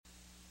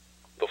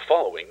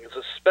following is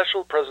a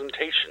special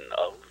presentation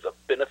of the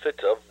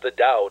Benefit of the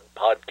Doubt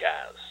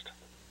podcast.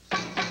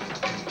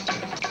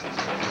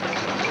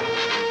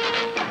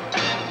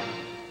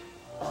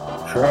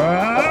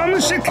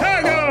 From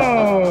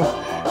Chicago,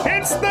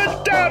 it's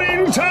the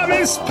Doubting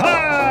Thomas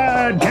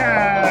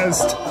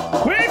podcast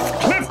with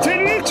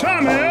Clifton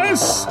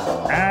Thomas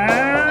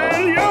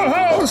and your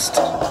host,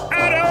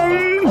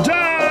 Adam Dowd.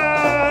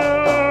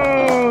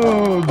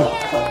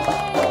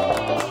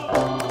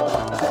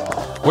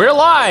 We're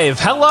live.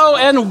 Hello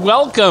and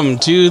welcome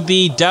to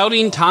the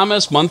Doubting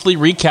Thomas monthly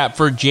recap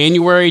for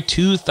January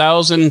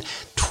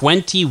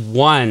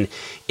 2021.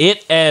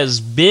 It has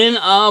been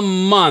a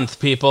month,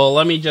 people.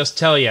 Let me just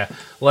tell you.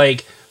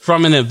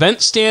 From an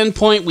event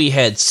standpoint, we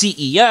had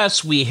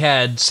CES, we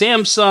had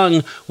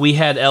Samsung, we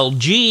had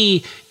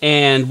LG,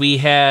 and we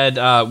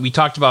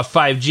talked about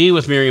 5G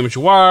with Miriam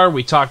Jawar.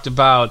 We talked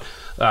about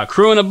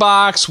Crew in a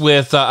Box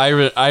with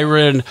Ira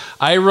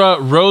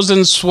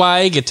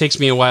Rosenzweig. It takes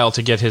me a while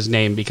to get his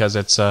name because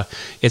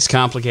it's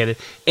complicated.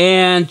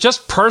 And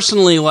just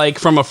personally,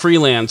 from a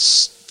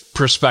freelance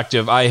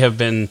perspective, I have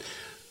been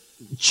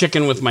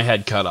chicken with my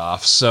head cut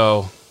off.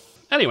 So,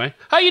 anyway,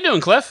 how you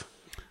doing, Cliff?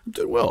 I'm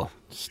doing well.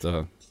 Just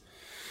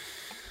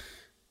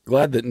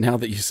glad that now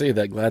that you say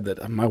that, glad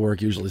that my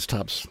work usually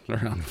stops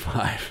around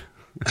 5.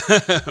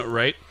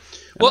 Right.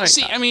 Well, I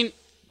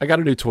got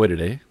a new toy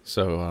today,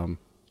 so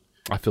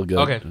I feel good.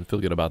 Okay. I feel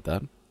good about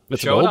that.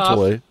 It's Show an it old off.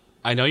 toy.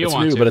 I know you it's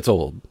want new, to, but it's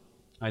old.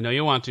 I know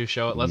you want to.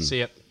 Show it. Let's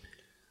see it.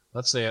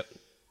 Let's see it.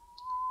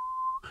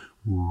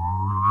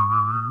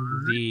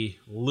 The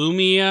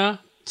Lumia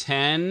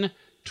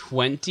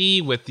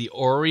 1020 with the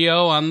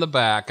Oreo on the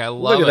back. I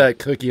love it. Look at that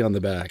cookie on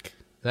the back.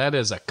 That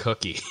is a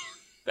cookie.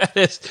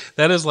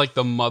 That is like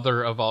the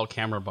mother of all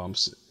camera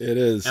bumps. It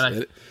is.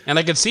 And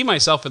I could see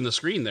myself in the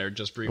screen there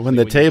just briefly. When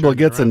the table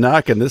gets a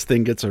knock and this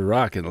thing gets a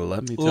rock, and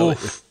let me tell you.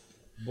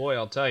 Boy,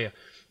 I'll tell you.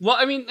 Well,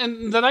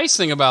 and the nice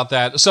thing about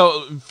that,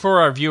 so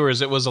for our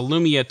viewers, it was a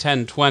Lumia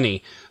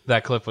 1020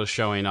 that Cliff was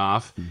showing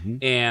off. Mm-hmm.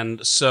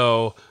 And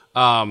so,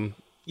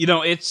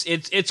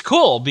 it's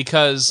cool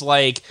because,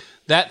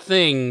 that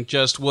thing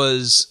just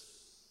was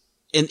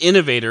an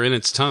innovator in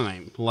its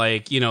time.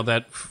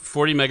 That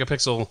 40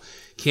 megapixel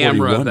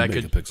camera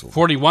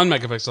 41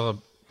 megapixel,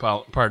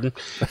 pardon.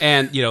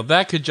 And,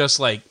 that could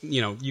just,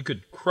 you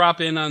could crop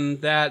in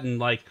on that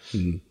and,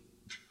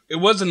 It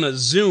wasn't a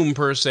zoom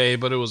per se,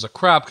 but it was a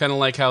crop, kind of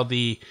like how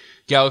the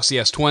Galaxy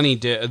S20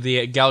 did.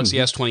 The Galaxy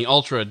S20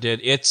 Ultra did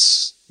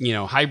its,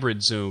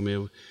 hybrid zoom.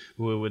 It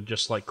would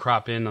just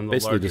crop in on the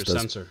basically larger just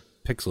sensor.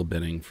 Pixel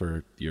binning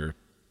for your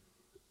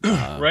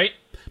right.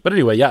 But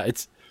anyway, yeah,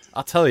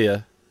 I'll tell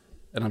you,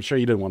 and I'm sure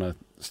you didn't want to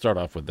start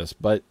off with this,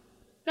 but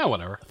yeah,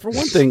 whatever. For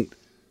one thing,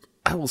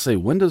 I will say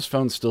Windows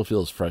Phone still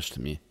feels fresh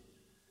to me.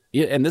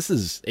 Yeah, and this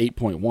is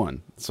 8.1,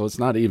 so it's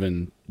not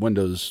even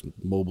Windows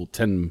Mobile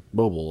 10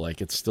 mobile.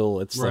 It's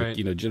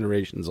right.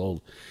 Generations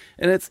old,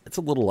 and it's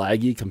a little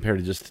laggy compared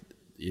to just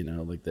the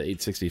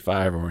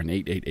 865 or an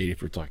 888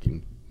 if we're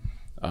talking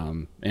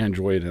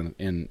Android and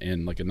a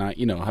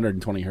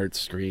 120 hertz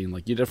screen.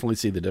 You definitely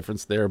see the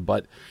difference there,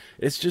 but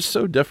it's just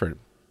so different,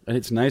 and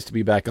it's nice to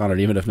be back on it,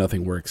 even if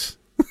nothing works.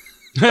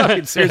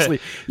 Seriously,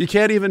 you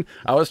can't even.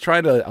 I was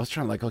trying to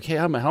okay,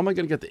 how am I going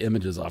to get the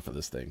images off of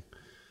this thing?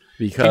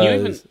 Because can you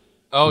even?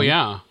 Oh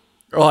yeah.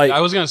 I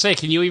was gonna say,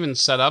 can you even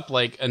set up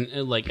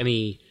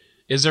any?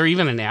 Is there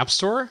even an app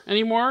store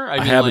anymore?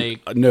 I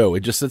haven't. No, it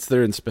just sits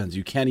there and spins.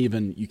 You can't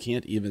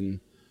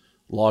even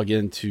log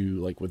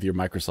into with your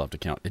Microsoft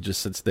account. It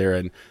just sits there,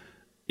 and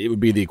it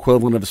would be the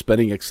equivalent of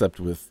spinning, except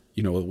with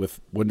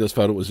Windows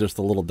Phone, it was just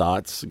the little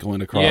dots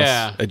going across.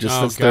 Yeah. It just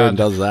sits there and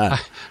does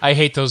that. I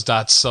hate those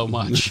dots so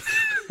much.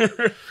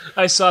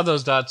 I saw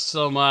those dots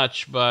so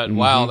much, but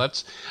wow,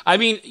 that's...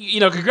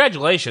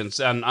 congratulations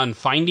on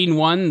finding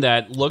one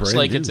that looks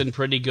like it's in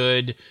pretty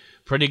good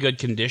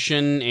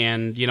condition,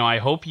 and, I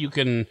hope you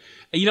can...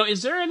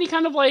 is there any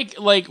kind of, like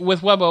with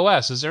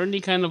WebOS, is there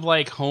any kind of,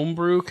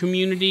 homebrew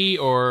community,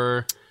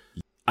 or...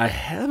 I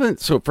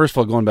haven't... So, first of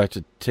all, going back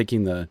to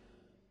taking the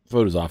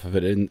photos off of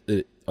it, and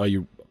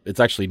it's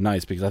actually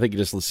nice because I think it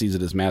just sees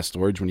it as mass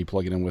storage when you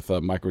plug it in with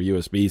a micro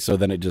USB. So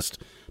then it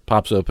just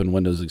pops open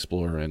Windows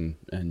Explorer and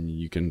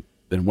you can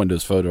then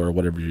Windows Photo or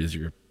whatever it is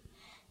your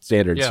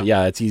standard. Yeah. So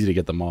yeah, it's easy to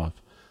get them off.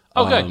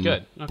 Oh, good.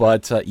 Okay.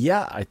 But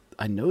I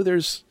know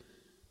there's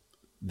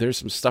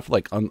some stuff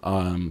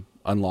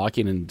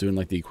unlocking and doing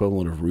the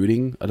equivalent of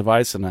rooting a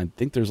device, and I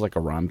think there's a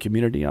ROM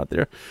community out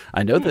there.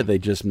 I know that they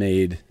just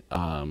made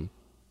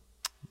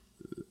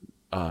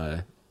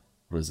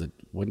what is it,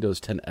 Windows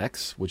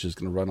 10X, which is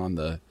going to run on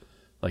the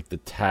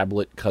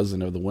tablet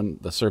cousin of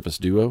the Surface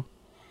Duo.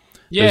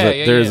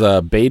 There's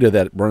a beta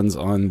that runs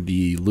on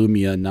the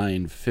Lumia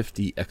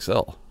 950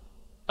 XL.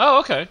 Oh,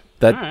 okay.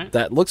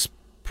 That looks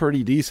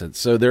pretty decent.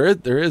 So there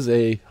is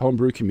a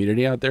homebrew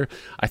community out there.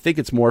 I think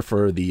it's more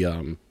for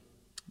the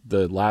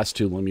last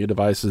two Lumia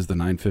devices, the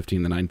 950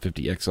 and the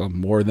 950 XL,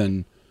 more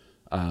than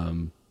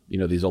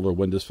these older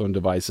Windows Phone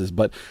devices.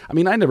 But I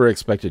never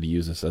expected to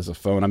use this as a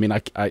phone.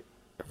 I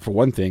for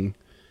one thing,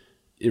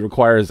 it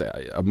requires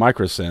a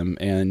micro SIM,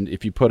 and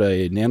if you put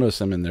a nano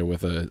SIM in there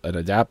with an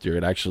adapter,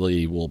 it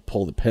actually will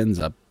pull the pins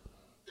up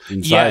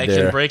inside there. Yeah,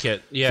 it can break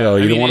it. Yeah, so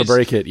you don't want to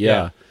break it.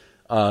 Yeah.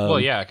 Well,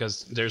 yeah,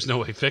 because there's no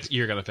way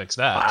you're going to fix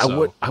that.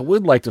 I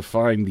would like to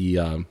find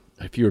the.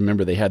 If you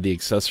remember, they had the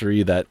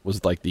accessory that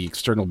was like the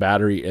external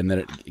battery, and then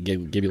it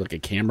gave you like a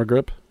camera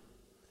grip.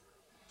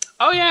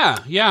 Oh yeah.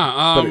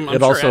 But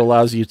it also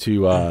allows you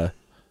to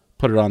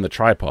put it on the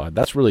tripod.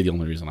 That's really the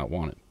only reason I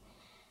want it.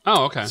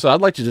 Oh, okay. So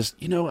I'd like to just,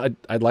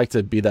 I'd like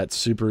to be that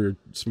super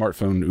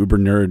smartphone uber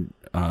nerd,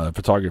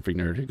 photography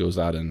nerd who goes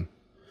out and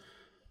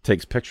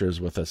takes pictures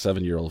with a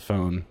 7-year-old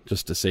phone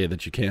just to say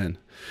that you can.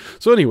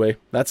 So anyway,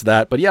 that's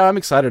that. But yeah, I'm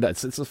excited.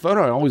 It's a phone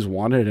I always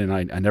wanted, and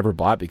I never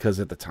bought because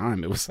at the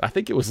time I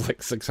think it was like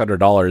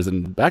 $600,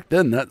 and back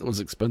then that was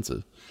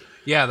expensive.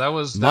 Yeah, that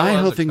was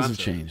how things have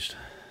changed.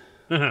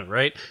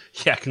 Right?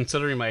 Yeah,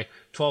 considering my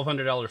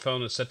 $1,200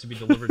 phone is set to be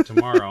delivered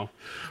tomorrow.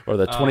 Or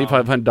the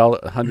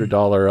 $2,500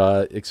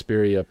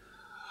 Xperia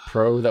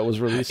Pro that was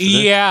released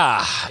today.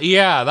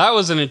 Yeah, that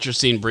was an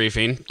interesting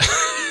briefing.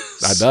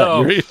 I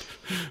bet.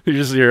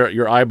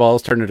 Your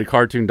eyeballs turn into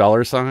cartoon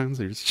dollar signs.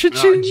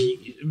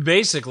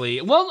 Basically.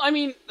 Well, I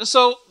mean,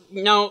 so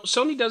now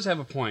Sony does have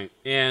a point,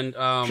 and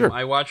sure.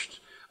 I watched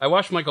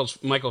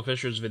Michael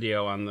Fisher's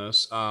video on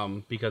this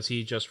because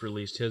he just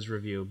released his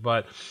review.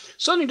 But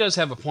Sony does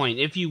have a point.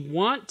 If you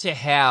want to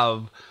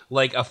have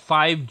like a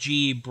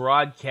 5G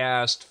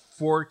broadcast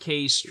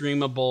 4K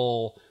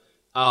streamable,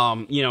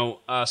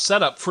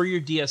 setup for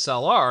your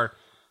DSLR,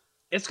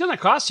 it's going to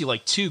cost you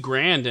like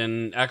 $2,000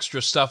 and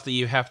extra stuff that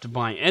you have to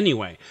buy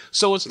anyway.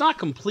 So it's not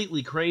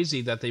completely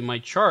crazy that they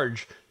might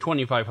charge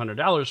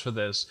 $2,500 for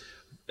this,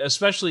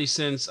 especially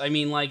since, I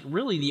mean, like,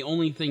 really the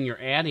only thing you're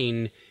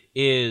adding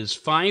is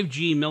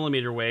 5G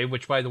millimeter wave,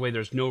 which, by the way,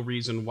 there's no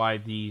reason why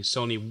the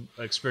Sony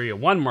Xperia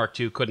 1 Mark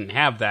II couldn't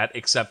have that,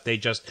 except they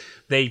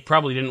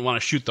probably didn't want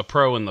to shoot the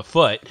Pro in the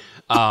foot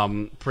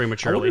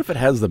prematurely. I wonder if it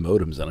has the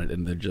modems in it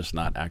and they're just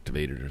not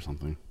activated or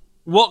something.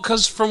 Well,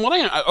 because from what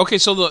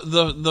so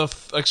the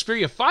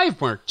Xperia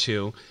 5 Mark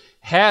II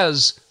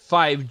has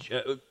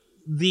 5G.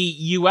 The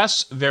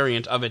U.S.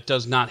 variant of it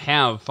does not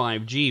have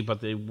 5G,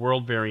 but the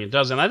world variant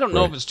does. And I don't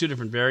know if it's two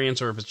different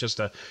variants or if it's just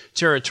a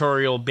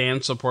territorial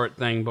band support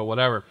thing, but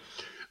whatever.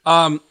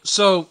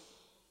 So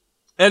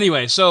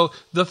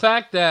the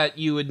fact that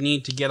you would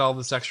need to get all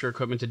this extra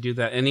equipment to do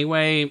that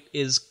anyway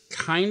is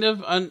kind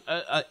of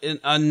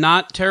a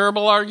not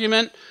terrible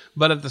argument,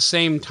 but at the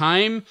same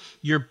time,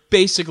 you're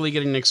basically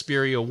getting an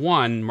Xperia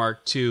 1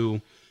 Mark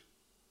II,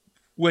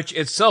 which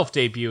itself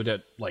debuted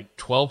at like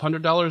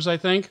 $1,200, I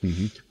think.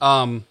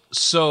 Mm-hmm.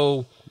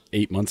 So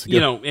 8 months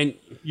ago, and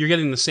you're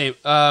getting the same.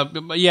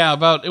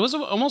 It was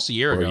almost a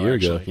year ago. A year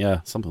actually. ago,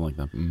 yeah, something like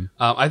that. Mm-hmm.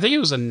 I think it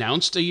was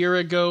announced a year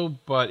ago,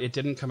 but it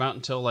didn't come out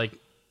until like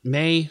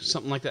May,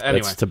 something like that.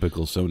 Anyway, that's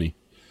typical Sony.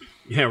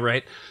 Yeah,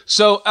 right.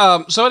 So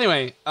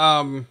anyway,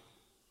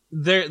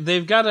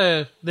 they've got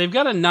a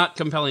not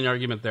compelling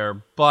argument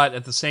there, but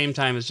at the same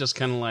time, it's just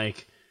kind of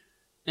like.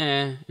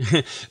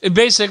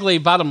 Basically,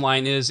 bottom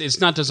line is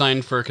it's not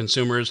designed for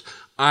consumers.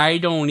 I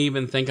don't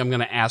even think I'm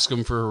going to ask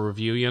them for a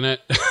review unit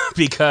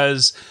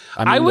because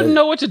I wouldn't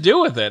know what to do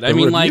with it. I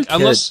mean, like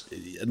unless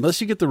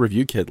you get the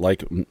review kit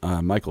like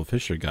Michael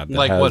Fisher got, that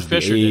like has what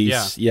Fisher did, the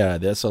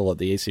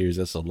A series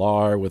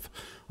SLR with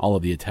all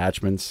of the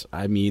attachments.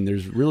 I mean,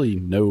 there's really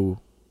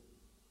no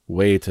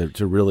way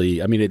to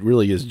really. I mean, it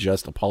really is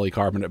just a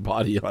polycarbonate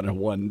body on a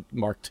 1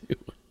 Mark II.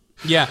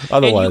 Yeah,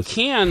 otherwise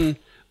and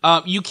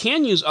you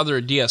can use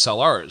other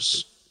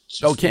DSLRs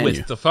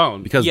with the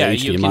phone. Because the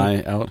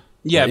HDMI out?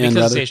 Yeah,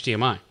 because it's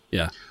HDMI.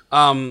 Yeah.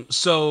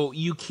 So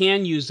you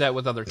can use that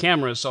with other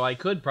cameras, so I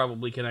could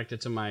probably connect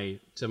it to my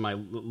what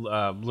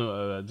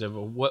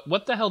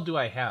the hell do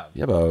I have?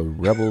 You have a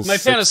Rebel my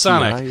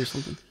Panasonic or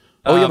something?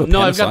 Oh, you have a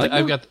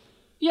Panasonic?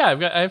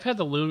 I've had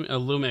the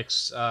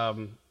Lumix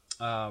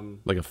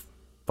like a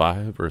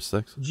 5 or a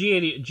 6?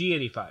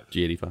 G85.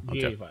 G85.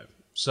 Okay. G85.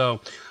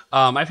 So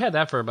I've had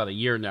that for about a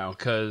year now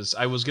because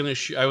I was gonna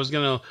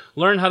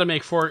learn how to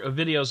make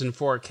videos in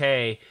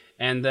 4K,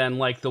 and then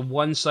like the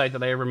one site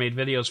that I ever made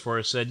videos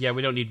for said, "Yeah,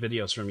 we don't need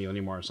videos from you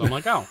anymore." So I'm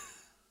like, "Oh,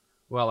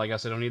 well, I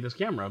guess I don't need this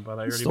camera, but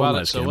I already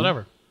bought it, so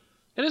whatever."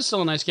 It is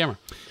still a nice camera.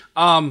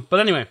 But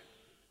anyway,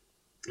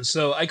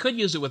 so I could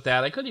use it with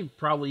that. I could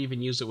probably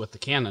even use it with the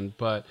Canon,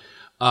 but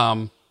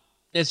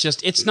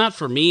it's not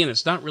for me, and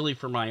it's not really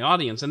for my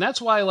audience, and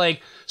that's why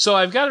so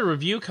I've got a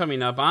review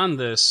coming up on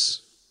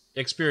this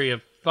Xperia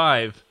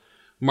 5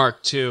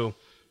 Mark II,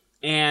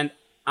 and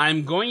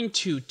I'm going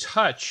to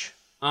touch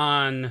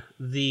on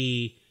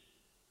the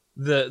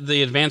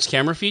advanced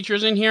camera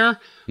features in here,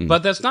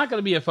 but that's not going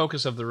to be a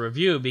focus of the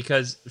review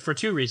because for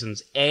two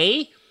reasons.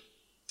 A,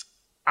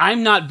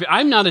 I'm not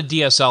a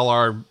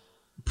DSLR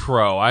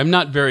pro. I'm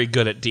not very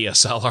good at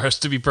DSLRs,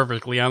 to be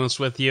perfectly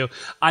honest with you.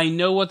 I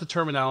know what the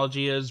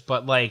terminology is,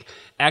 but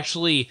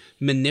actually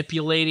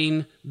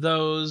manipulating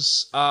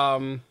those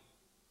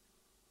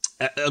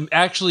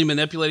actually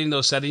manipulating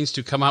those settings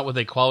to come out with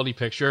a quality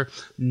picture,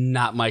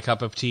 not my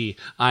cup of tea.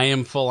 I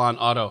am full on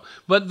auto.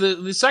 But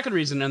the second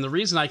reason, and the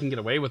reason I can get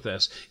away with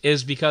this,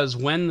 is because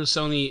when the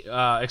Sony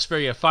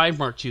Xperia 5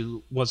 Mark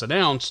II was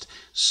announced,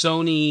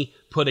 Sony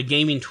put a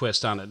gaming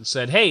twist on it and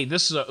said, hey,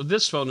 this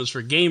phone is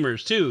for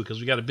gamers too, because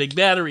we got a big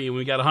battery and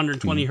we got a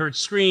 120 hertz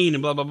screen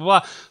and blah, blah, blah,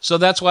 blah. So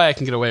that's why I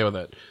can get away with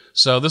it.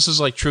 So this is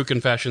like true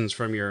confessions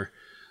from your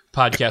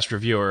podcast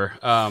reviewer.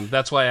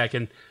 That's why I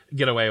can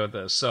get away with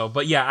this. So,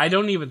 but yeah, I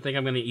don't even think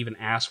I'm going to even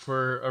ask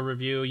for a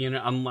review,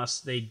 unless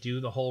they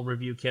do the whole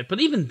review kit. But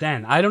even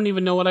then, I don't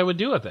even know what I would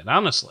do with it,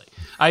 honestly.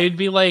 I'd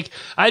be like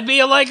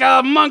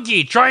a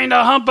monkey trying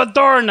to hump a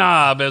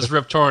doorknob, as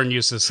Rip Torn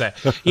used to say,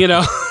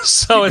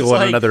 So it's go on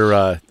like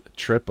another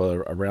trip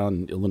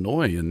around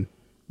Illinois and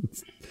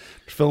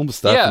film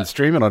stuff and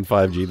stream it on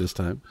 5G this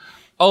time.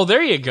 Oh,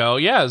 there you go.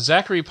 Yeah,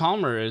 Zachary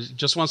Palmer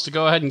just wants to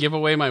go ahead and give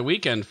away my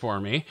weekend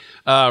for me.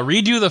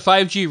 Redo the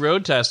 5G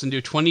road test and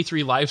do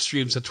 23 live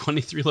streams at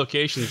 23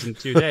 locations in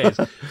 2 days.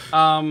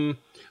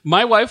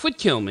 My wife would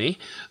kill me.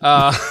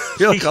 I'll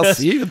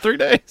see you in 3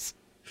 days.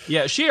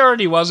 Yeah, she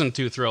already wasn't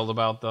too thrilled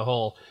about the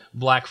whole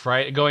Black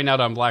Friday, going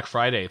out on Black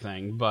Friday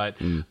thing. But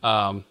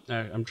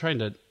I'm trying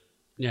to...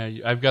 Yeah,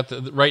 I've got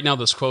right now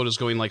this quote is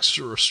going like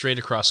straight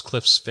across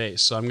Cliff's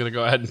face, so I'm going to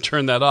go ahead and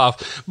turn that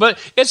off. But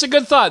it's a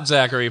good thought,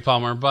 Zachary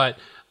Palmer, but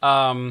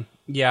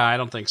yeah, I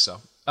don't think so.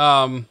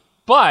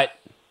 But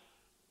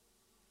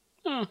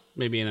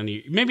maybe in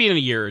a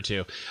year or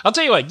two. I'll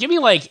tell you what, give me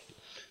like,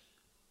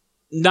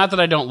 not that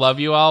I don't love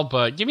you all,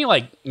 but give me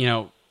like,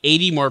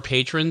 80 more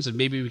patrons and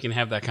maybe we can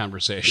have that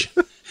conversation.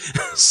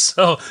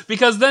 So,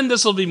 because then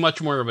this will be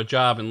much more of a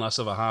job and less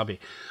of a hobby.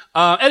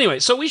 Anyway,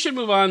 so we should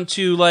move on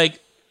to like,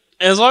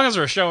 as long as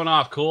we're showing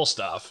off cool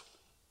stuff.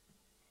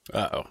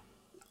 Uh-oh.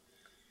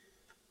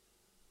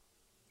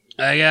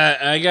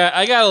 I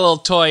got a little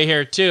toy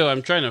here too.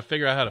 I'm trying to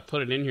figure out how to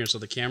put it in here so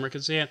the camera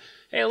can see it.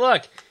 Hey,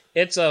 look.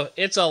 It's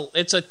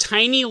a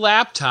tiny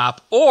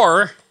laptop,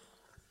 or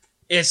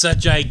it's a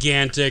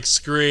gigantic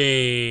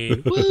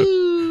screen.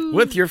 Woo!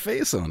 With your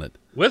face on it.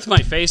 With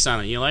my face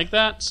on it. You like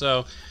that?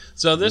 So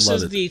this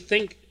is the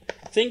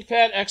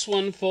ThinkPad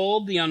X1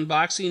 Fold. The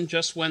unboxing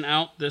just went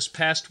out this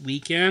past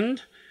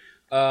weekend.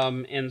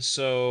 And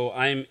so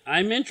I'm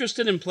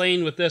interested in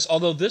playing with this,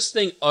 although this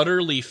thing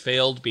utterly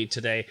failed me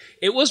today.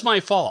 It was my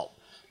fault,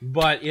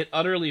 but it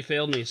utterly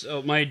failed me.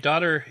 So my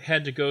daughter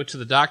had to go to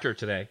the doctor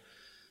today,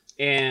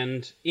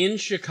 and in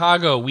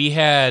Chicago we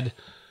had,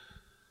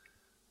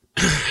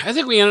 I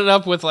think we ended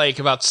up with like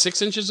about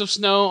 6 inches of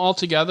snow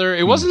altogether.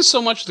 It wasn't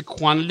so much the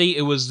quantity,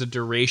 it was the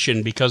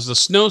duration, because the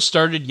snow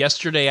started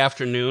yesterday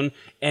afternoon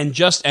and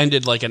just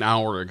ended like an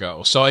hour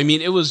ago. So, I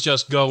mean, it was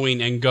just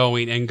going and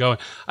going and going.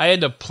 I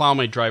had to plow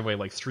my driveway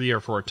like 3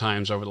 or 4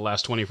 times over the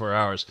last 24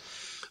 hours.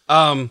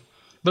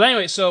 But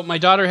anyway, so my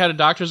daughter had a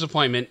doctor's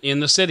appointment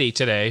in the city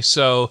today,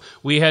 so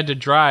we had to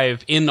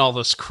drive in all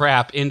this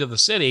crap into the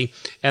city,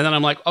 and then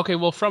I'm like, okay,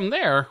 well, from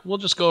there, we'll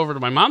just go over to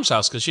my mom's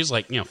house, because she's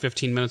like,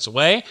 15 minutes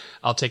away.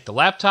 I'll take the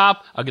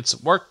laptop, I'll get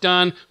some work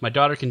done, my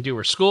daughter can do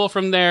her school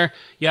from there,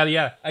 yada,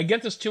 yada. I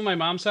get this to my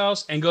mom's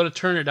house and go to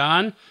turn it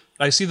on,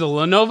 I see the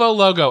Lenovo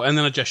logo, and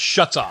then it just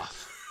shuts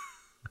off.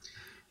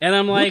 And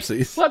I'm like,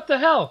 whoopsies. What the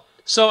hell?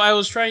 So I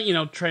was trying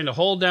to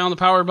hold down the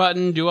power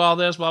button, do all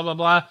this, blah, blah,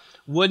 blah.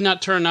 Would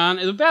not turn on.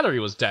 The battery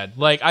was dead.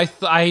 Like, I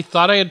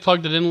thought I had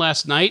plugged it in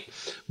last night,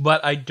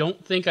 but I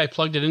don't think I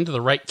plugged it into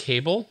the right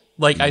cable.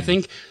 Like, I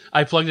think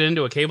I plugged it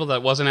into a cable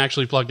that wasn't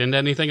actually plugged into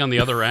anything on the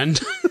other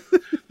end.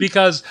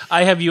 Because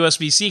I have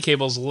USB-C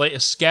cables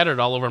scattered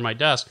all over my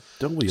desk.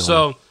 Don't we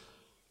all?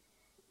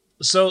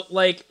 So,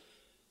 like,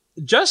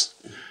 just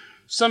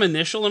some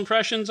initial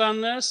impressions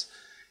on this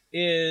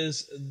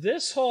is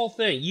this whole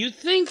thing. You'd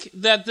think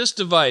that this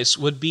device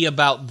would be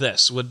about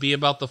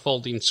the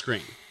folding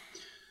screen.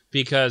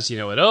 Because, it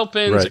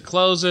opens, right. It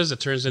closes, it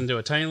turns into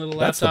a tiny little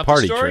laptop. That's the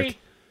party trick.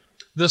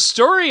 The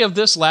story of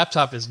this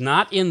laptop is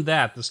not in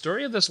that. The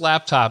story of this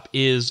laptop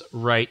is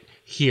right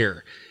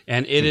here.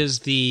 And it is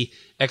the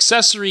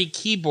accessory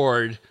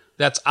keyboard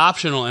that's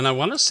optional. And I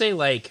want to say,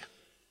 like...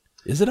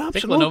 Is it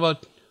optional?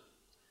 Lenovo,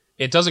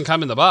 it doesn't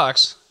come in the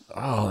box.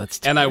 Oh, that's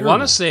terrible. And I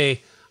want to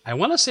say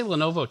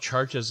Lenovo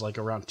charges like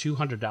around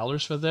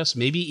 $200 for this,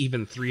 maybe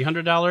even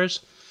 $300.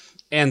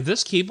 And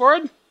this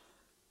keyboard,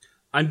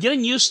 I'm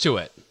getting used to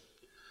it.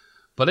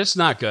 But it's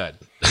not good.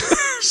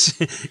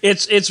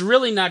 It's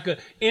really not good.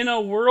 In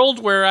a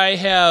world where I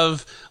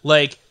have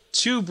like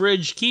 2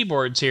 bridge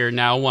keyboards here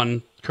now,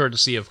 one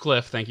courtesy of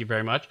Cliff, thank you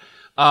very much.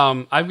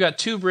 I've got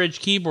 2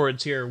 bridge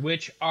keyboards here,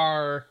 which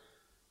are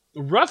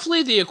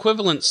roughly the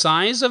equivalent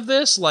size of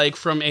this, like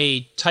from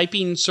a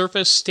typing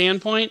surface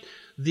standpoint.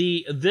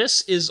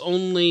 This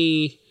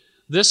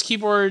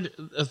keyboard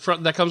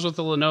that comes with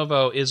the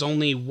Lenovo is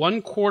only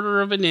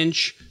 1/4 of an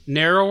inch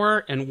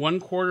narrower and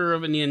 1/4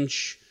 of an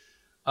inch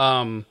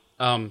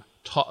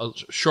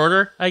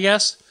shorter, I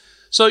guess.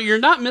 So you're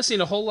not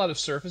missing a whole lot of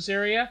surface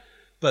area,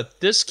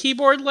 but this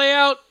keyboard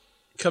layout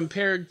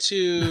compared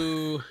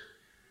to,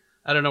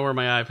 I don't know where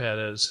my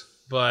iPad is,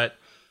 but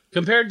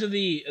compared to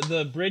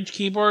the Bridge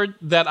keyboard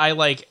that I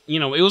like,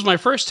 it was my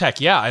first tech.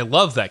 Yeah, I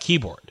love that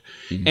keyboard.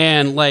 Mm-hmm.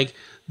 And like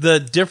the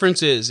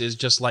difference is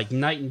just like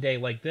night and day.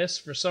 Like this,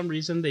 for some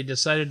reason, they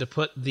decided to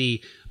put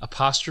the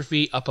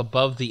apostrophe up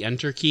above the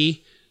enter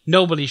key.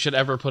 Nobody should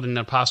ever put an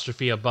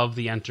apostrophe above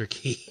the enter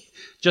key.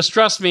 Just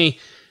trust me,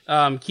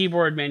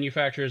 keyboard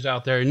manufacturers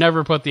out there,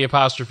 never put the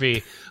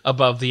apostrophe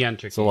above the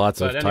enter key. So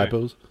lots of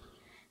typos?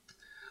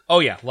 Oh,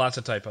 yeah, lots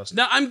of typos.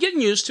 Now, I'm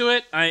getting used to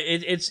it.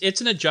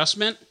 It's an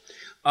adjustment.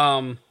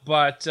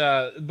 But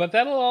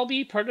that'll all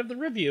be part of the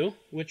review,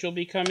 which will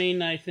be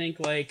coming, I think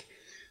I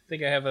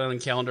have it on the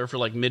calendar for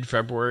like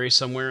mid-February,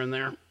 somewhere in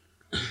there.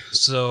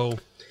 So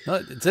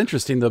it's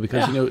interesting though,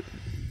 because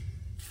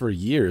for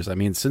years, I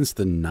mean, since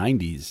the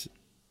 90s,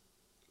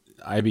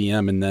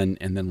 IBM and then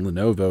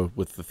Lenovo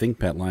with the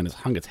ThinkPad line has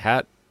hung its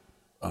hat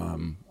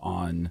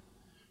on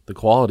the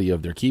quality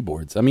of their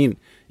keyboards. I mean,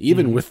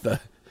 even with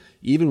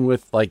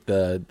like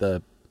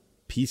the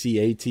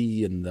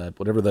PCAT and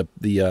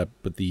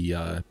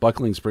the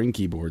buckling spring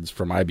keyboards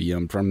from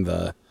IBM from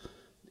the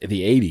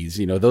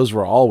 80s, those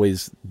were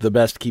always the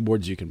best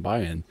keyboards you can buy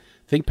in.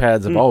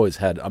 ThinkPads have always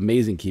had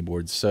amazing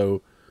keyboards,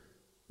 so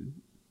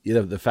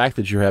the fact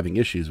that you're having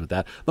issues with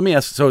that. Let me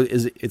ask, so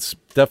it's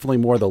definitely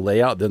more the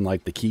layout than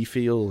like the key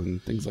feel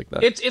and things like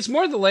that? It's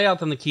more the layout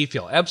than the key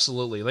feel,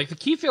 absolutely. Like the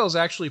key feel is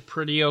actually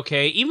pretty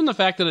okay. Even the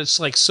fact that it's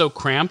like so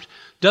cramped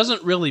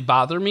doesn't really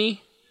bother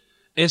me.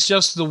 It's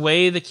just the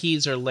way the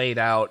keys are laid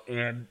out,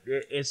 and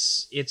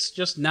it's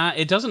just not.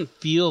 It doesn't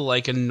feel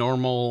like a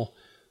normal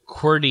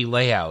QWERTY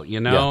layout,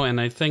 Yeah.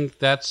 And I think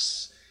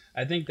that's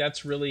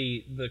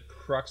really the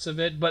crux of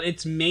it. But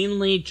it's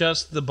mainly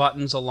just the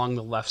buttons along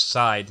the left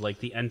side, like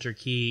the enter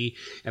key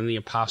and the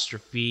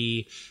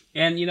apostrophe.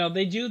 And,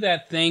 they do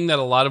that thing that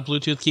a lot of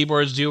Bluetooth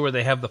keyboards do where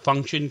they have the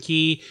function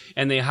key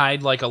and they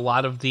hide like a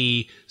lot of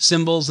the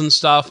symbols and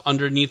stuff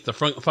underneath the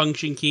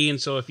function key.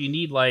 And so if you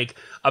need like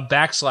a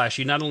backslash,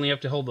 you not only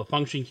have to hold the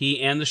function key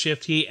and the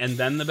shift key and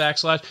then the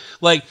backslash.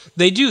 Like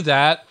they do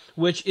that,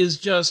 which is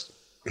just,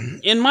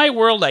 in my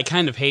world, I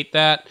kind of hate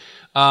that.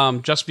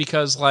 Just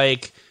because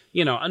like,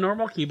 a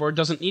normal keyboard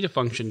doesn't need a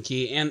function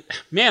key. And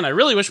man, I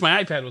really wish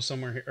my iPad was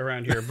somewhere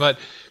around here. But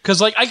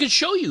because like I could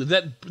show you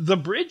that the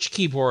Bridge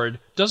keyboard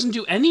doesn't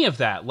do any of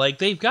that. Like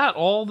they've got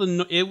all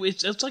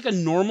it's like a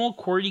normal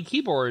QWERTY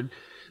keyboard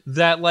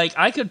that like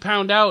I could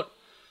pound out,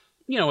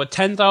 a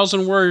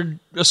 10,000 word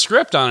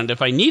script on it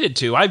if I needed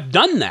to. I've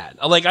done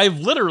that. Like I've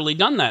literally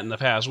done that in the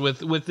past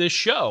with this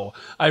show.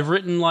 I've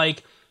written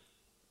like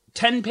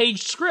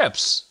 10-page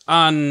scripts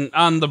on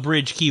the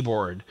Bridge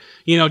keyboard,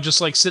 just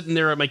like sitting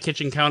there at my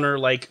kitchen counter,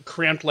 like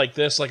cramped like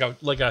this, like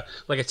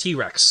a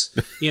T-Rex,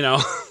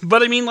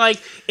 But I mean,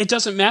 like it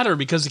doesn't matter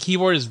because the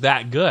keyboard is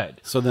that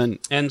good. So then,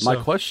 my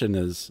question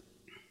is,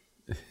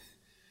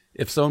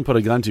 if someone put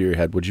a gun to your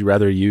head, would you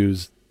rather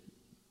use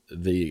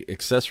the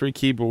accessory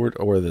keyboard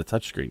or the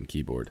touchscreen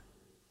keyboard?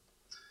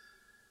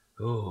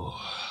 Oh,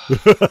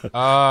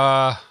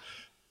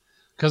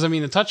 because I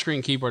mean, the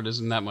touchscreen keyboard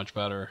isn't that much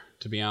better,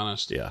 to be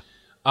honest. Yeah.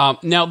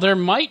 Now there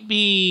might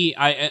be.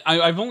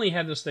 I've only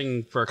had this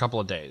thing for a couple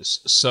of days,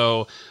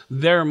 so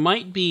there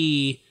might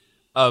be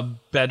a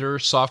better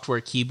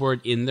software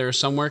keyboard in there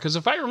somewhere. Because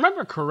if I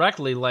remember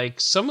correctly,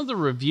 like some of the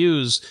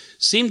reviews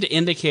seem to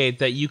indicate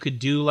that you could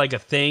do like a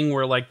thing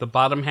where like the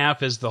bottom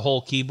half is the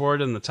whole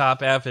keyboard and the top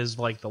half is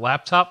like the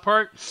laptop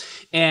part.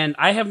 And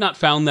I have not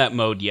found that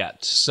mode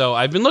yet. So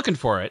I've been looking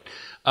for it,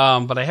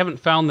 but I haven't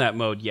found that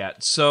mode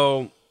yet.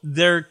 So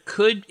there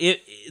could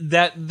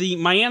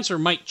my answer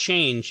might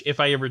change if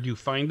I ever do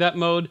find that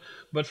mode,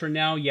 but for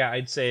now, yeah,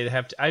 I'd say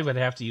I would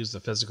have to use the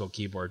physical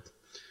keyboard.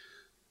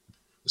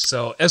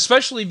 So,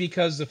 especially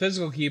because the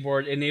physical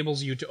keyboard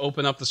enables you to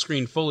open up the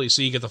screen fully,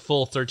 so you get the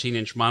full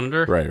 13-inch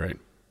monitor. Right.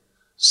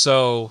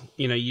 So,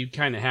 you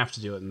kind of have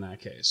to do it in that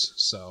case.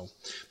 So,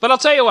 but I'll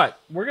tell you what,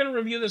 we're going to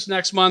review this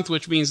next month,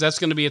 which means that's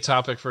going to be a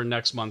topic for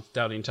next month,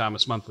 Doubting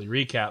Thomas Monthly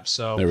Recap.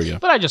 So, there we go.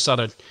 But I just thought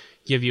I'd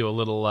give you a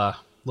little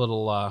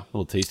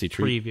tasty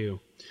treat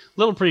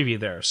little preview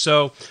there.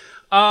 So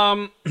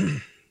I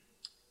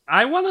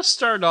want to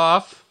start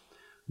off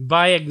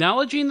by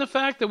acknowledging the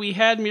fact that we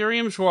had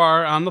Miriam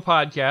Jouar on the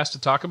podcast to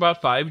talk about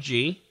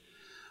 5G.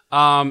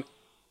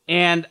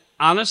 And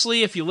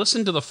honestly, if you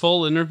listen to the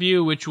full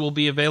interview, which will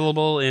be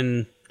available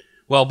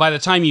by the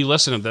time you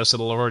listen to this,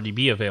 it'll already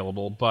be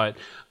available, but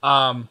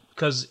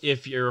because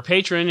if you're a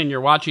patron and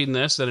you're watching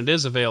this, then it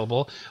is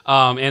available.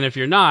 And if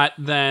you're not,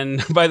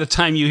 then by the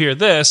time you hear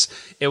this,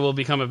 it will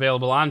become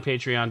available on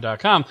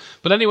patreon.com.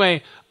 But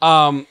anyway,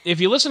 if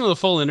you listen to the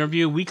full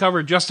interview, we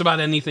covered just about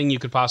anything you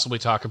could possibly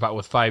talk about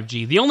with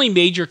 5G. The only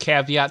major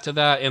caveat to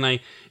that, and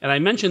I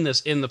mentioned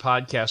this in the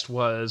podcast,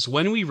 was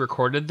when we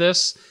recorded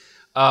this,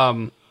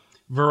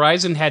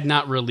 Verizon had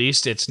not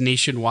released its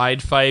nationwide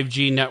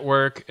 5G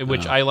network,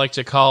 which I like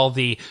to call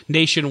the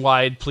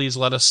nationwide please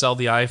let us sell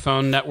the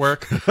iPhone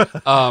network.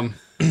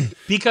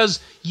 because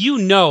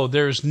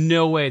there's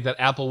no way that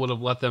Apple would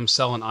have let them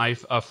sell a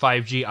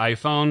 5G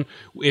iPhone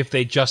if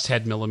they just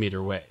had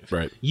millimeter wave.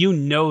 Right. You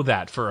know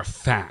that for a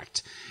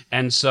fact.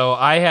 And so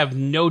I have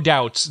no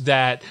doubts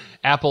that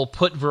Apple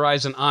put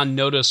Verizon on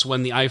notice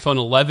when the iPhone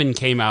 11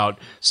 came out,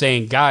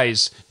 saying,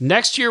 guys,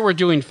 next year we're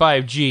doing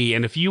 5G,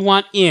 and if you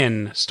want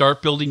in,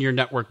 start building your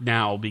network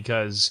now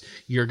because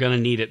you're going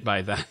to need it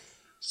by then.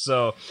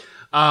 So,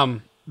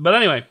 but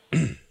anyway,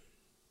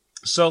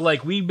 so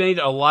like we made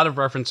a lot of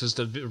references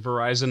to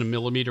Verizon and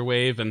millimeter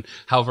wave and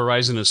how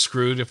Verizon is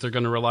screwed if they're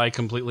going to rely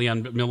completely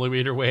on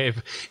millimeter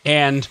wave.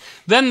 And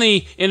then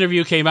the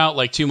interview came out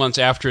like 2 months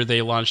after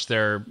they launched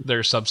their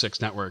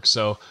Sub-6 network.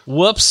 So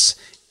whoops.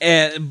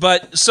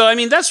 But so, I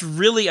mean, that's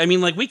really, I mean,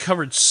 like we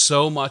covered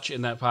so much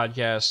in that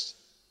podcast.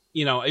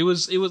 You know, it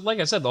was like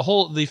I said,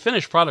 the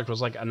finished product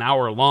was like an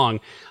hour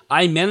long.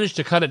 I managed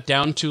to cut it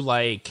down to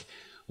like,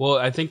 well,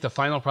 I think the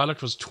final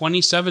product was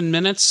 27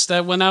 minutes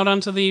that went out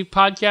onto the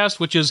podcast,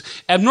 which is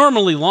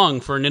abnormally long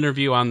for an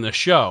interview on the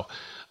show.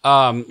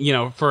 You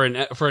know, for an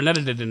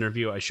edited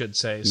interview, I should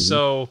say. Mm-hmm.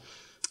 So,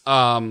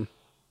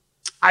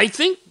 I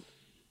think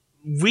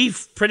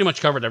we've pretty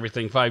much covered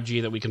everything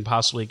 5G that we can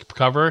possibly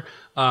cover.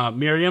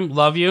 Miriam,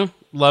 love you.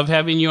 Love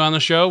having you on the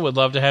show. Would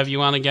love to have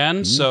you on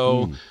again. Mm-hmm.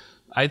 So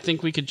I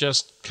think we could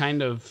just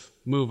kind of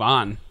move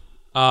on.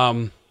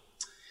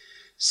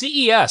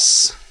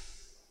 CES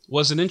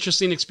was an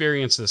interesting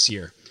experience this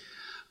year.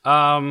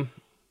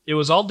 It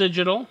was all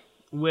digital,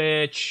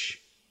 which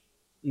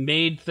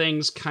made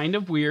things kind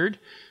of weird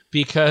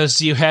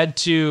because you had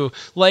to,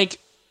 like,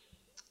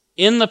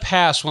 in the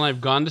past when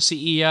I've gone to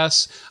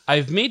CES,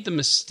 I've made the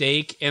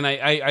mistake, and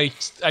I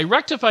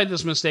rectified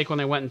this mistake when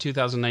I went in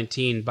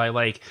 2019 by,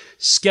 like,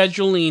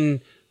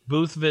 scheduling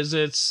booth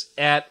visits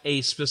at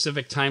a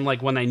specific time,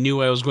 like when I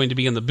knew I was going to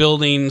be in the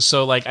building.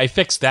 So, like, I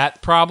fixed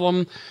that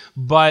problem.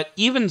 But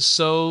even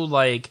so,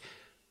 like,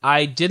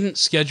 I didn't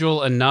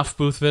schedule enough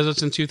booth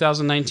visits in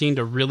 2019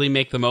 to really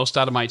make the most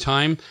out of my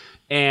time.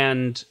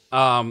 And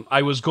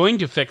I was going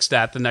to fix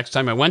that the next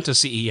time I went to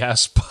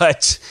CES,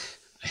 but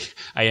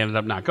I ended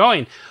up not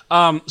going.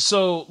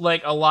 So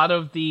like a lot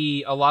of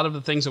the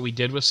things that we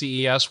did with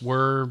CES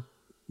were,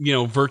 you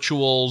know,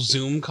 virtual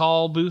Zoom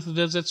call booth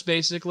visits,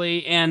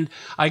 basically. And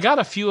I got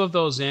a few of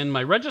those in.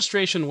 My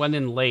registration went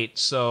in late,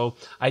 so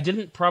I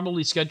didn't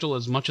probably schedule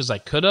as much as I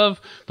could have.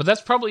 But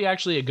that's probably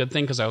actually a good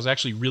thing because I was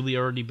actually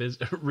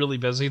really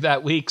busy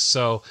that week,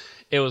 so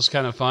it was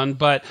kind of fun.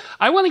 But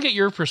I want to get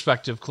your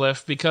perspective,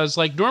 Cliff, because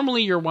like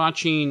normally you're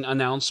watching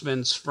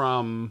announcements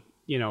from,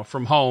 you know,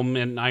 from home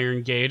in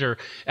Iron Gate or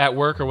at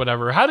work or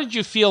whatever. How did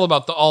you feel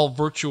about the all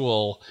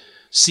virtual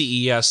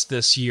CES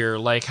this year?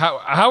 Like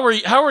how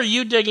are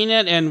you digging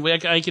it? And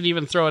I could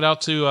even throw it out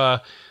to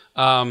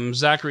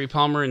Zachary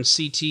Palmer and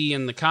CT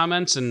in the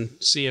comments and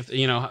see if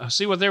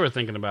see what they were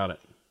thinking about it.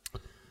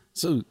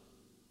 So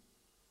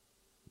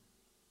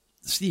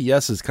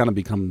CES has kind of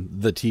become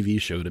the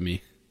TV show to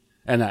me,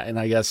 and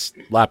I guess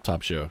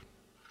laptop show.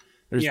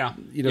 There's, yeah,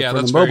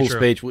 for the mobile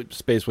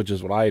space, which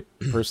is what I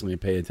personally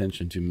pay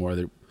attention to more.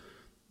 There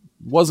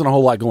wasn't a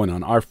whole lot going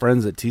on. Our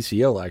friends at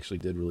TCL actually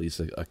did release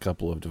a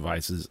couple of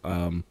devices,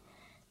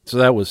 so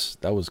that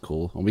was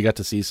cool. And we got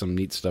to see some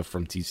neat stuff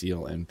from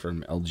TCL and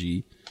from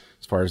LG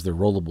as far as their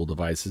rollable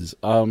devices.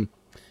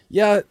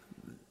 Yeah,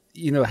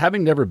 you know,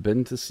 having never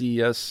been to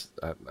CES,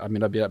 I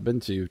mean, I've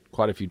been to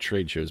quite a few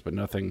trade shows, but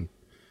nothing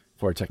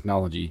for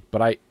technology.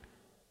 But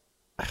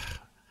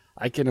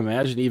I can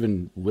imagine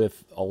even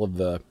with all of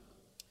the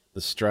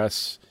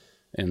stress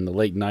and the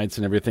late nights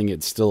and everything,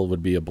 it still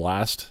would be a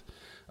blast.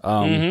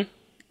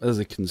 As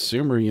a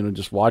consumer, you know,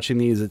 just watching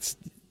these, it's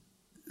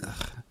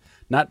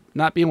not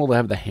being able to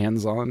have the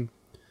hands-on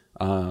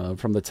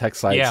from the tech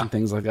sites and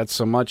things like that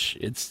so much.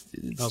 It's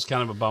that was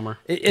kind of a bummer,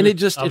 and it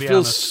feels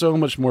honest. So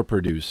much more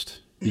produced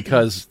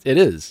because it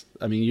is.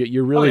 I mean,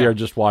 you really are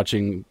just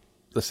watching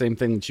the same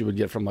thing that you would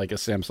get from like a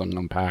Samsung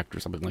Unpacked or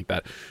something like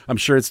that. I'm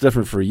sure it's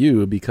different for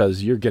you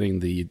because you're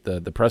getting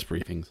the press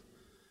briefings.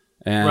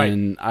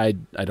 And I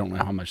don't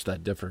know how much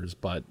that differs,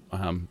 but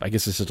I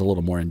guess it's just a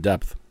little more in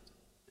depth.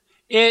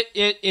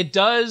 It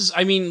does.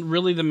 I mean,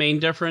 really, the main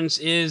difference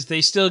is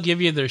they still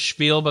give you their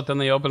spiel, but then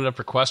they open it up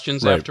for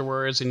questions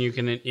afterwards, and you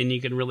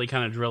can really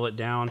kind of drill it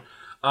down.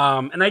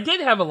 And I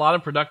did have a lot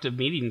of productive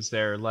meetings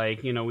there.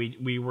 Like, you know,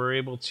 we were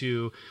able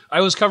to.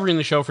 I was covering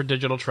the show for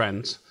Digital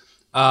Trends,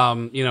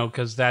 you know,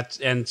 because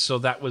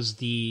that was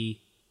the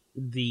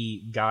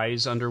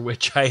guise under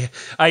which I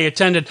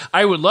attended.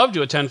 I would love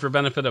to attend for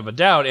benefit of a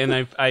doubt,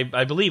 and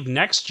I believe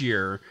next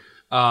year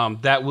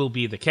that will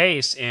be the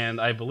case.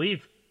 And I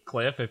believe,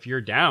 Cliff, if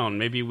you're down,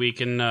 maybe we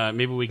can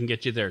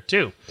get you there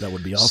too. That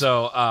would be awesome.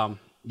 So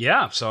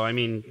yeah, so I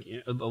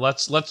mean,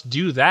 let's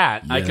do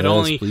that.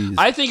 Yes, please.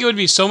 I think it would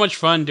be so much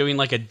fun doing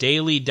like a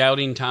daily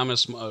Doubting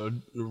Thomas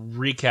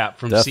recap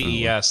from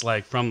CES,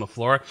 like from the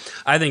floor.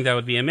 I think that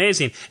would be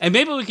amazing, and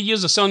maybe we could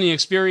use a Sony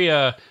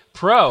Xperia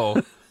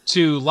Pro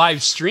to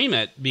live stream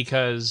it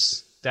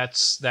because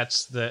that's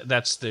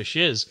the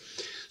shiz.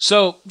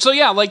 So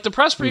yeah, like the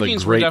press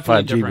briefings were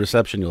definitely 5G different.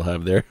 Reception you'll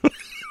have there.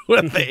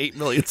 with the 8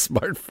 million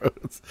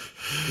smartphones.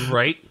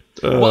 Right.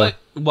 Well,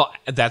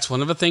 that's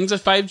one of the things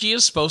that 5G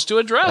is supposed to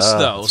address,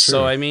 though.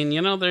 So, I mean,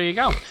 there you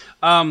go.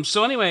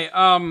 So anyway,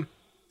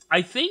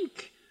 I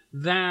think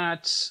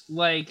that,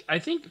 I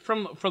think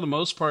for the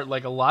most part,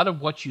 a lot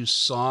of what you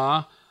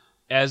saw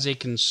as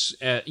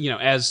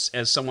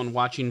as someone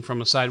watching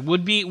from a side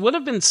would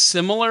have been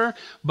similar,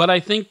 but I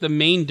think the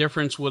main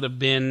difference would have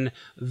been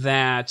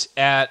that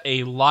at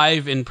a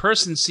live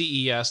in-person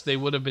CES, they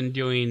would have been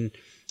doing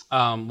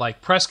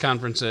press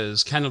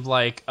conferences, kind of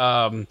like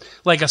a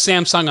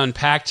Samsung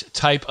Unpacked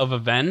type of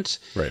event.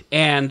 Right.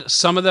 And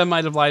some of them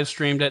might have live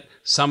streamed it,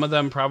 some of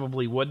them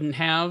probably wouldn't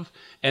have.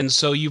 And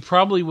so you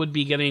probably wouldn't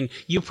be getting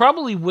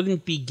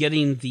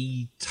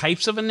the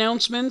types of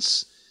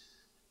announcements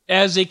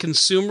as a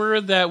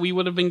consumer that we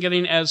would have been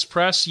getting as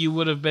press. You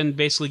would have been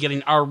basically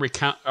getting our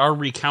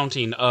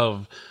recounting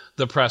of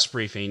the press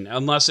briefing,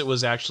 unless it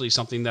was actually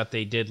something that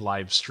they did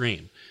live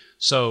stream.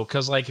 So,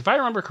 because if I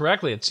remember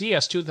correctly, at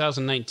CES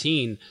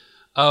 2019,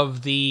 I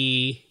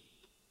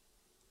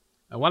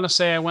want to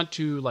say I went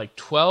to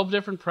 12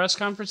 different press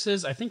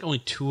conferences. I think only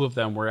 2 of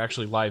them were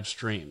actually live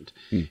streamed.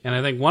 And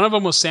I think one of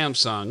them was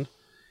Samsung.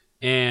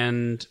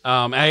 And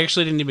I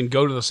actually didn't even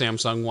go to the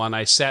Samsung one.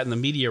 I sat in the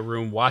media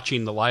room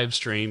watching the live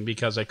stream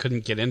because I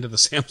couldn't get into the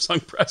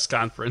Samsung press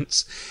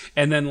conference.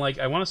 And then,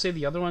 I want to say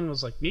the other one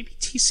was maybe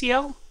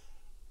TCL?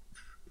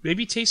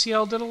 Maybe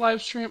TCL did a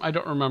live stream? I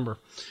don't remember.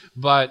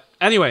 But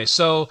anyway,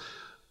 so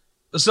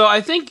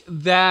I think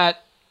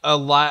that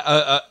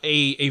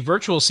a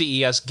virtual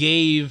CES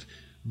gave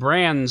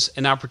brands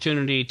an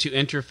opportunity to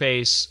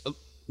interface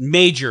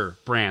major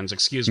brands,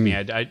 excuse me.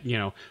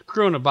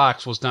 Crew in a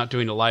Box was not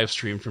doing a live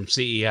stream from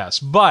CES,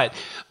 but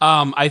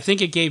I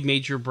think it gave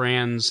major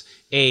brands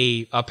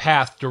a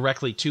path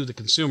directly to the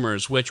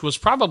consumers, which was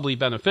probably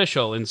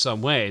beneficial in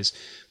some ways.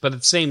 But at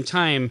the same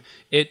time,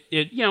 it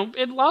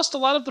lost a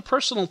lot of the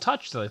personal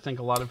touch that I think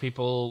a lot of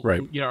people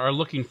are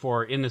looking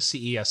for in a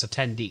CES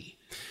attendee.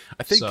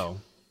 I think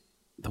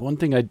the one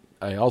thing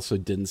I also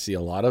didn't see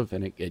a lot of,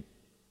 and it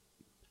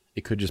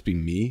could just be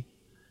me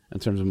in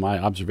terms of my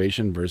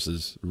observation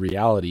versus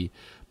reality,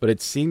 but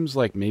it seems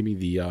like maybe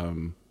the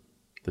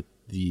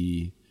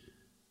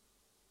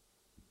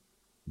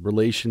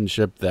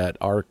relationship that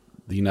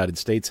the United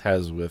States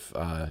has with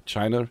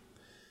China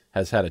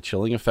has had a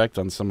chilling effect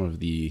on some of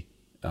the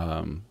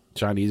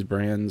Chinese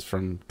brands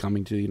from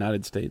coming to the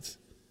United States.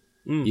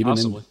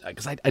 Possibly.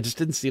 Because I just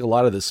didn't see a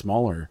lot of the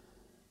smaller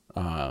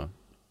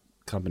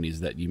companies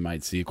that you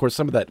might see. Of course,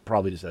 some of that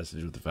probably just has to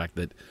do with the fact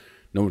that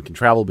no one can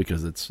travel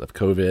because it's of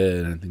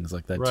COVID and things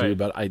like that too.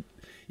 But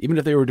even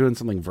if they were doing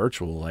something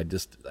virtual, I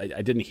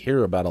didn't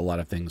hear about a lot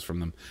of things from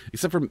them,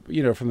 except for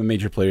from the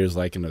major players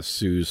like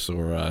ASUS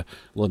or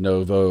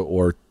Lenovo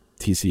or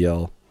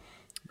TCL.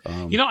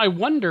 I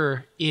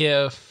wonder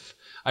if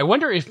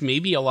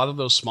maybe a lot of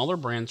those smaller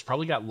brands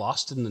probably got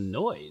lost in the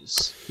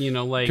noise.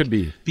 Could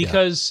be,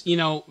 because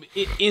in a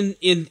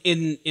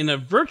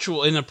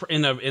virtual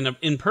in a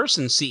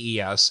in-person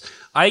CES,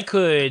 I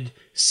could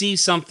see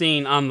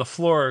something on the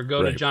floor,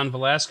 go to John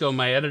Velasco,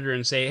 my editor,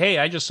 and say, hey,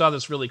 I just saw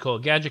this really cool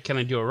gadget. Can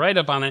I do a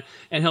write-up on it?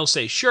 And he'll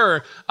say,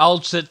 sure.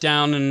 I'll sit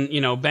down and,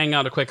 bang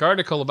out a quick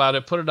article about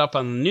it, put it up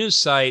on the news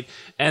site,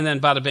 and then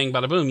bada bing,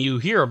 bada boom, you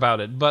hear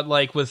about it. But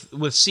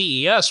with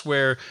CES,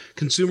 where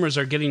consumers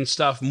are getting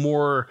stuff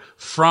more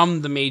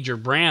from the major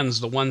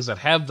brands, the ones that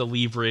have the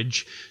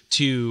leverage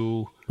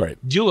to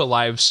do a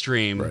live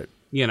stream,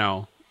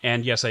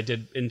 and yes, I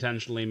did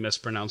intentionally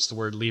mispronounce the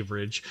word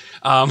leverage.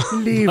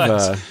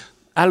 Lever.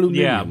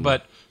 Aluminum. Yeah,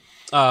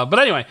 but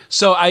anyway,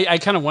 so I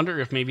kind of wonder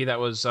if maybe that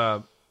was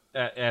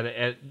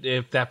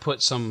if that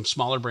put some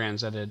smaller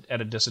brands at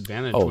a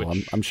disadvantage. Oh,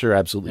 I'm sure,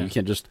 absolutely. Yeah.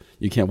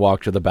 You can't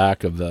walk to the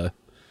back of the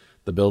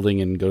building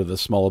and go to the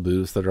small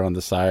booths that are on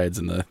the sides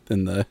and where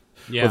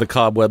the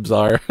cobwebs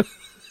are.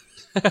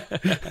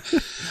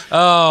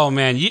 Oh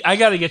man, I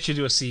got to get you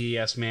to a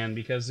CES, man,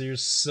 because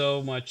there's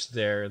so much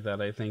there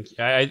that I think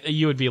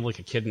you would be like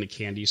a kid in a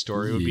candy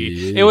store.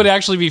 It would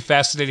actually be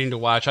fascinating to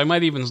watch. I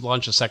might even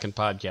launch a second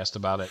podcast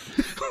about it.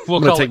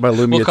 I'm gonna take my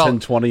Lumia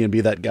 1020 and be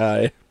that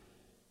guy.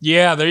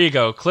 Yeah, there you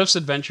go. Cliff's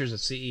Adventures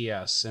at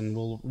CES, and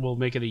we'll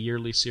make it a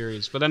yearly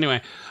series. But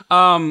anyway,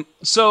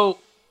 so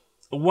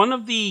one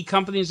of the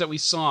companies that we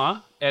saw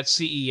at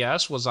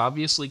CES was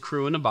obviously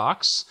Crew in a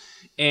Box.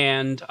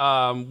 And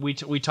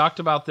we talked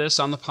about this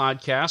on the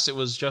podcast. It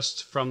was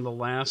just from the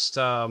last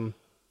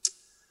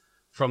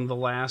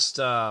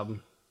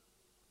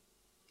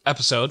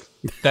episode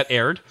that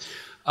aired.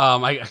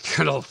 I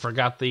kind of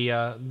forgot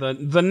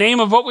the name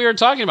of what we were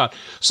talking about.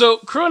 So,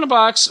 Crew in a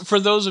Box,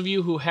 for those of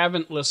you who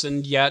haven't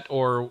listened yet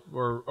or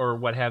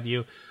what have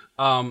you,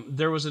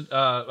 there was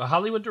a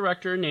Hollywood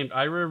director named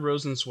Ira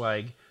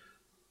Rosenzweig.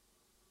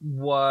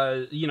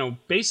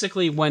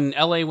 Basically when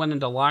LA went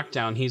into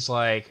lockdown, he's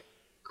like,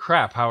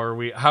 crap, how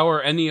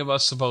are any of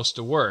us supposed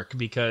to work?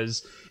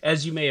 Because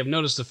as you may have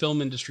noticed, the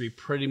film industry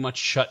pretty much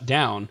shut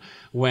down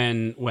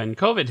when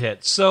COVID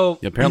hit. So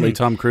apparently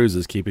Tom Cruise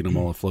is keeping them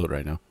all afloat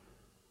right now.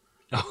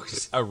 Oh,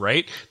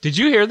 right. Did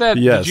you hear that?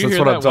 Yes, that's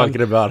what I'm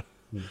talking about.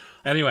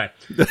 Anyway,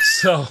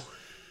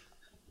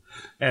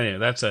 anyway,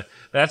 that's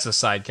a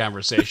side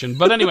conversation.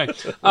 But anyway,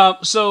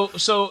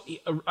 so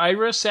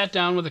Ira sat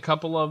down with a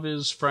couple of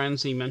his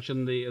friends. He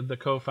mentioned the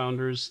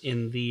co-founders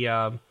in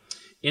the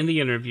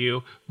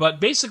interview. But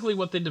basically,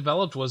 what they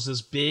developed was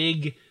this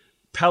big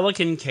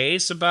Pelican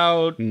case,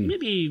 about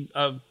maybe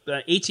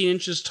 18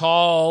 inches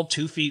tall,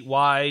 2 feet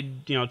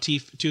wide, 2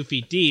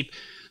 feet deep.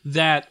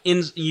 That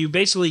you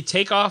basically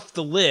take off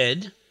the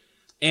lid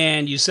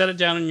and you set it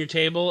down on your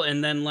table,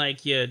 and then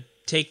like you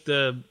take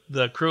the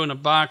Crew in a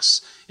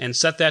Box and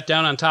set that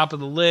down on top of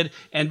the lid,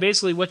 and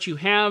basically what you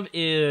have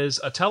is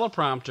a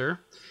teleprompter,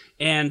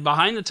 and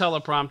behind the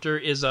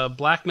teleprompter is a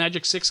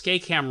Blackmagic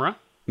 6K camera,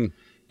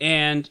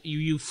 and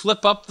you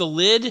flip up the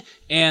lid,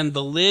 and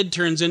the lid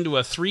turns into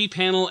a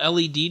 3-panel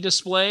LED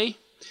display.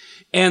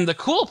 And the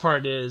cool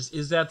part is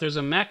that there's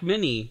a Mac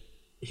Mini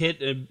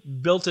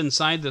built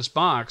inside this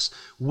box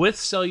with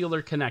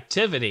cellular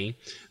connectivity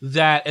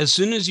that as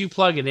soon as you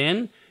plug it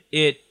in,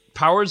 it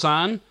powers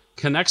on,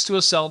 connects to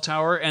a cell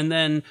tower, and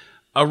then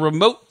a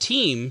remote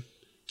team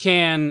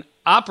can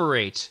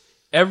operate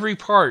every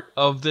part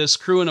of this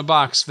Crew in a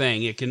Box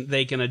thing.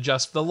 They can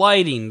adjust the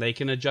lighting, they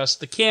can adjust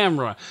the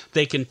camera,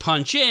 they can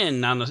punch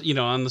in on the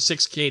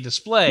 6K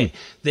display,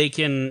 they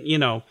can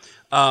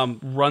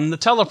run the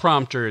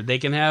teleprompter, they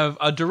can have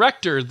a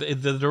director.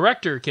 The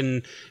director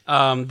can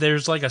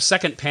there's like a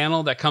second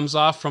panel that comes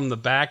off from the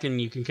back,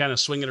 and you can kind of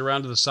swing it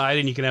around to the side,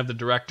 and you can have the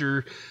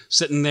director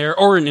sitting there,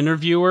 or an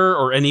interviewer,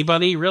 or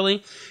anybody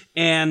really.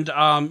 And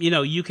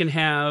you can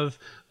have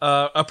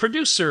a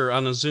producer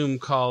on a Zoom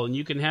call, and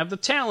you can have the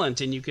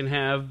talent, and you can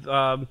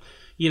have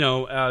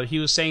he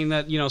was saying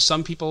that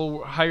some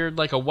people hired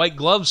like a white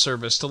glove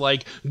service to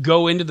like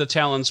go into the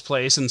talent's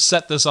place and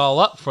set this all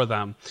up for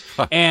them.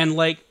 And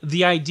like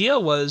the idea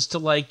was to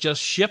like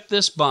just ship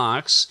this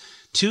box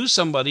to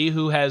somebody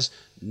who has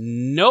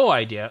no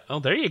idea. Oh,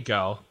 there you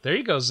go,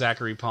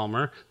 Zachary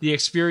Palmer, the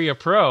Xperia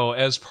Pro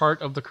as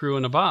part of the Crew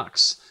in a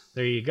Box.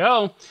 There you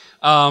go.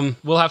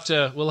 We'll have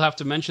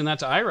to mention that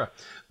to Ira.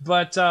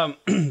 But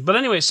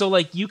anyway, so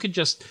like you could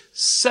just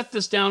set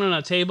this down on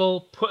a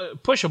table,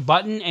 push a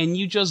button, and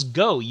you just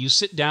go. You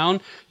sit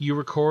down, you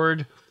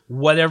record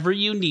whatever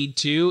you need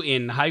to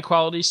in high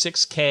quality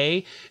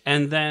 6K,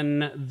 and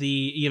then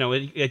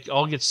it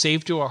all gets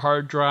saved to a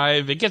hard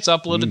drive. It gets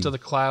uploaded to the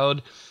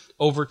cloud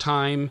over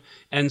time,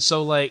 and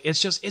so like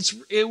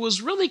it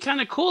was really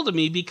kind of cool to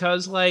me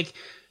because like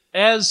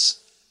as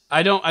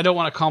I don't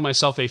want to call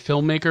myself a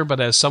filmmaker, but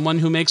as someone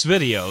who makes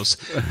videos,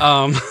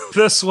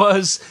 this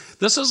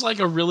was like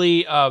a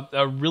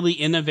really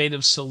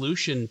innovative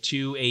solution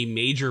to a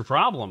major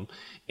problem.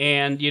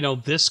 And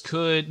this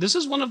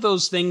is one of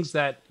those things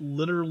that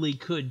literally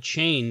could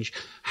change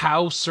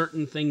how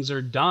certain things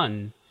are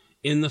done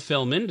in the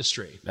film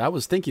industry. I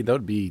was thinking that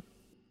would be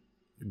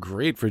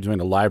great for doing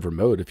a live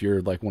remote if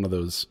you're like one of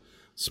those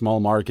small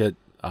market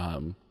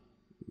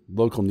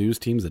local news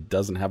teams that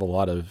doesn't have a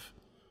lot of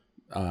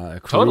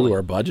crew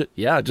or budget.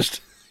 Yeah,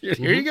 just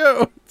here you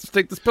go. Let's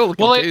take this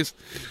Pelican case.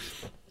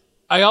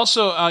 I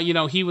also,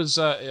 he was,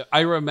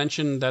 Ira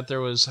mentioned that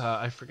there was,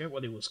 I forget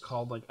what it was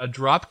called, like a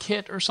drop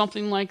kit or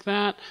something like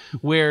that,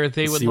 where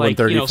they would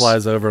C-130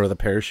 flies over with a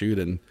parachute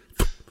and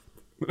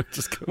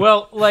just go.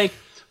 Well, like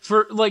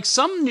for like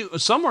some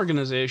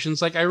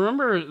organizations, like I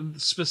remember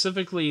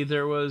specifically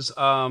there was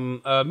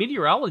a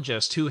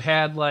meteorologist who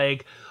had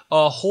like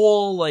a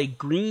whole like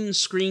green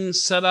screen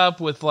setup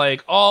with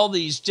like all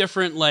these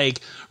different like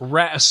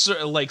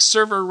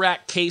server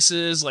rack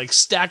cases like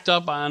stacked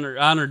up on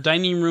her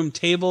dining room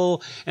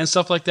table and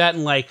stuff like that,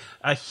 and like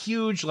a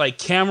huge like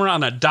camera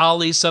on a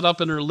dolly set up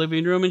in her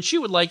living room, and she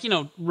would like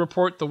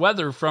report the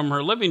weather from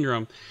her living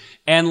room.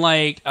 And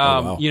like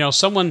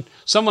someone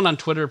on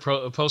Twitter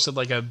posted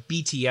like a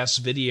BTS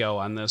video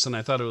on this, and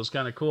I thought it was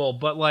kind of cool.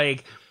 But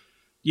like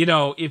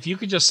if you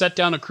could just set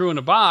down a Crew in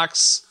a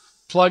Box,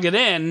 plug it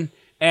in,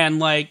 and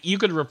like you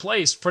could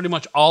replace pretty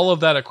much all of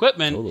that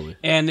equipment. Totally.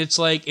 And it's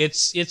like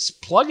it's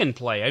plug and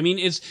play. I mean,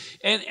 it's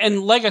and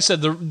like I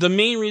said, the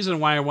main reason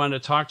why I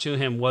wanted to talk to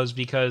him was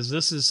because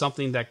this is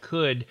something that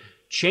could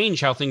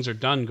change how things are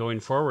done going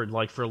forward,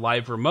 like for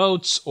live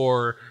remotes,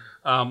 or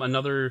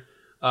another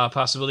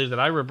possibility that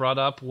Ira brought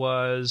up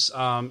was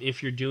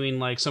if you're doing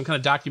like some kind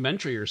of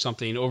documentary or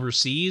something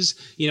overseas,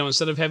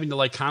 instead of having to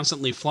like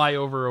constantly fly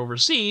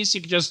overseas,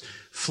 you could just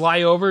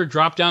fly over,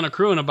 drop down a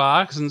Crew in a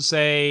Box, and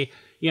say,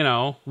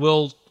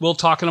 we'll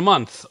talk in a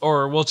month,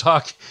 or we'll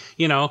talk,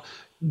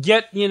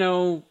 get,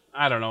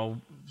 I don't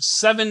know,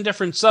 7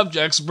 different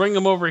subjects, bring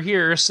them over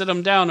here, sit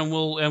them down, and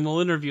we'll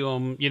interview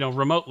them,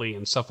 remotely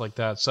and stuff like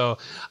that. So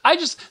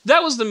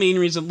that was the main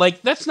reason.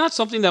 Like, that's not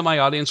something that my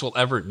audience will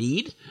ever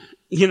need,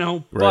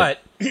 right.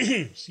 But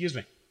excuse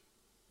me.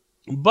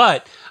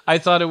 But I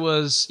thought it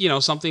was,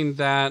 something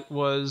that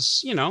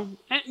was,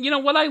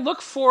 what I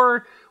look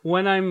for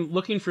when I'm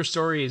looking for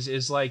stories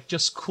is like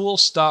just cool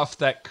stuff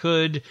that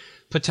could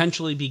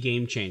potentially be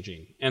game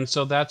changing. And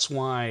so that's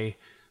why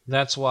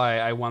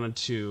I wanted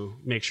to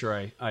make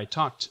sure I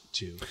talked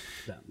to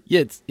them.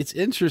 Yeah, it's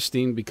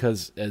interesting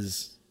because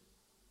as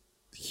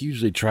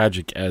hugely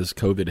tragic as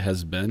COVID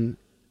has been,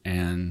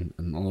 and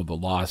all of the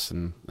loss,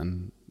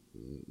 and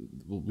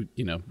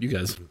you know, you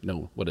guys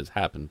know what has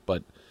happened,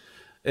 but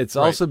it's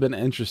also been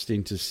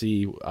interesting to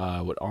see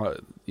what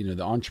you know,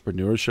 the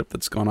entrepreneurship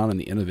that's gone on and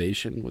the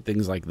innovation with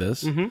things like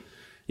this. Mm-hmm.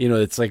 You know,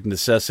 it's like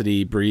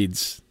necessity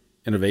breeds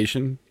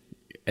innovation,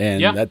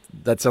 and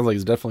that sounds like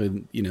it's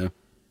definitely, you know,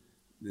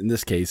 in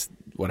this case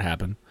what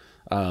happened.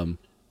 So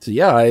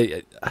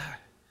yeah,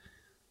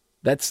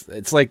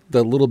 it's like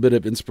the little bit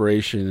of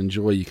inspiration and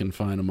joy you can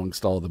find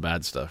amongst all the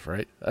bad stuff,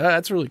 right?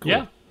 That's really cool.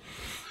 Yeah.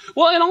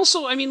 Well, and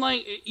also, I mean,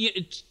 like,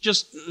 it's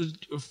just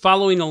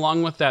following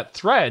along with that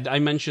thread, I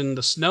mentioned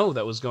the snow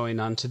that was going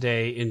on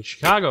today in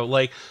Chicago.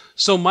 Like,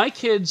 so my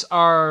kids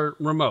are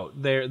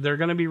remote. They're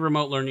going to be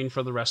remote learning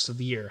for the rest of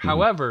the year. Mm-hmm.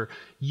 However,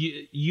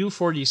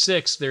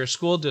 U46, their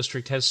school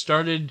district, has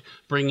started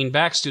bringing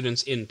back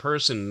students in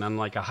person on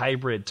like a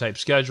hybrid type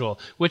schedule,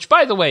 which,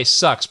 by the way,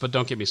 sucks, but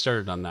don't get me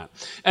started on that.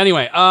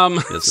 Anyway,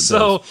 yes,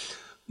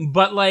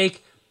 but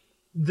like,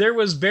 there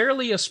was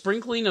barely a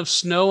sprinkling of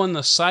snow on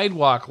the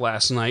sidewalk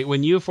last night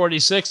when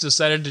U46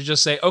 decided to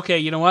just say, okay,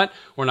 you know what?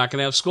 We're not going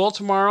to have school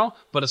tomorrow,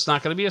 but it's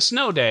not going to be a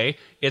snow day.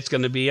 It's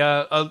going to be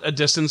a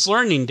distance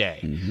learning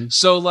day. Mm-hmm.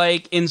 So,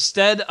 like,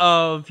 instead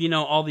of, you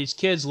know, all these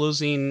kids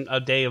losing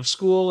a day of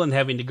school and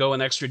having to go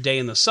an extra day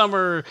in the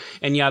summer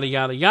and yada,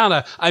 yada,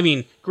 yada. I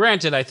mean,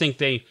 granted, I think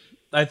the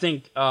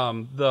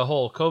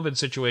whole COVID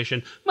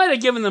situation might have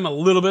given them a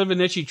little bit of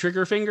an itchy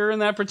trigger finger in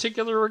that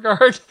particular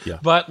regard. Yeah.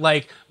 But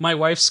like my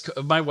wife's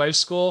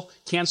school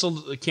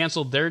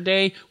canceled their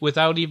day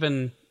without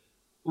even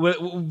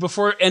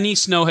before any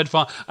snow had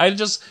fallen.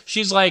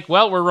 She's like,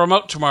 well, we're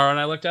remote tomorrow, and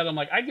I looked at it, I'm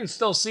like, I can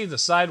still see the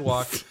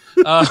sidewalk.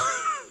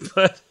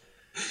 But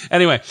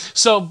anyway,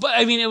 but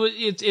I mean,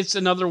 it's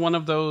another one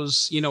of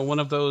those, you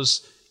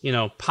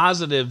know,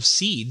 positive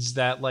seeds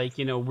that, like,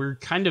 you know, we're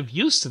kind of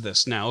used to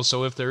this now.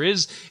 So if there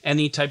is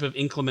any type of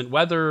inclement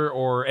weather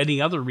or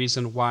any other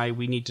reason why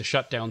we need to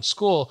shut down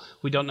school,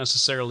 we don't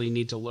necessarily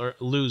need to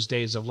lose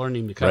days of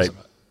learning because of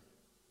it.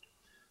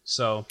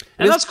 So,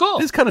 and that's cool.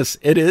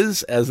 It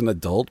is as an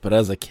adult, but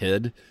as a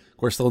kid, of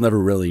course, they'll never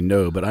really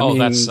know. But I mean,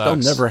 they'll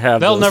never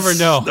have those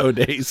snow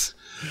days.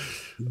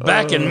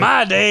 Back in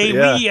my day,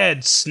 we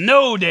had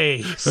snow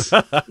days.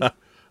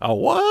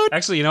 What?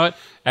 Actually, you know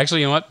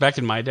what? Back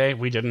in my day,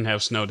 we didn't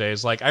have snow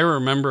days. Like, I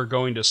remember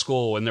going to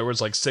school when there was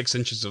like 6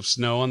 inches of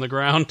snow on the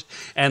ground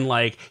and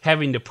like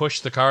having to push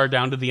the car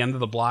down to the end of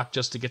the block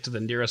just to get to the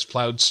nearest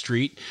plowed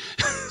street.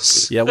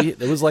 Yeah, it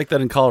was like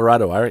that in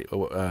Colorado.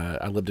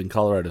 I lived in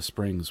Colorado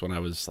Springs when I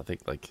was, I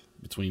think, like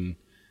between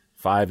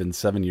 5 and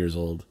 7 years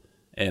old.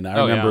 And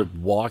I remember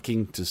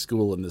walking to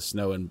school in the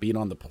snow and being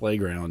on the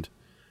playground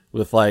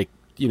with like,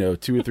 you know,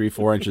 2 or 3,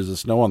 4 inches of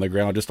snow on the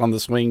ground, just on the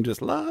swing,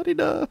 just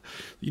la-di-da.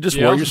 You just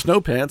wore your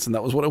snow pants, and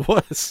that was what it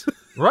was.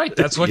 Right,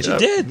 that's what you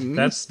did.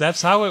 Mm-hmm.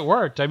 That's how it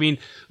worked. I mean,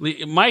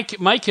 my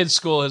kid's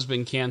school has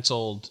been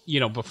canceled,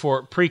 you know,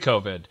 before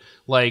pre-COVID,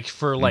 like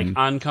for like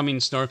oncoming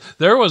snow.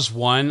 There was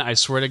one, I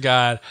swear to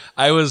God,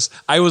 I was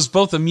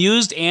both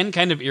amused and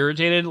kind of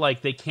irritated.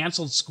 Like, they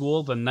canceled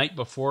school the night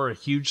before a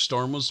huge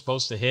storm was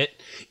supposed to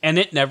hit, and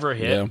it never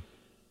hit. Yeah.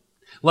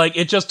 Like,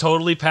 it just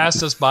totally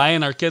passed us by,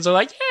 and our kids are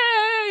like, yeah.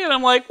 And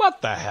I'm like,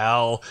 what the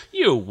hell,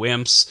 you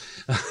wimps.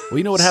 Well,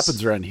 you know what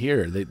happens around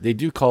here? They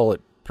do call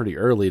it pretty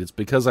early. It's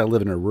because I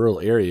live in a rural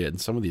area, and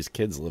some of these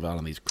kids live out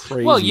on these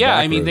crazy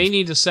back roads. They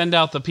need to send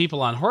out the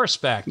people on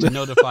horseback to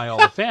notify all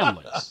the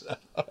families.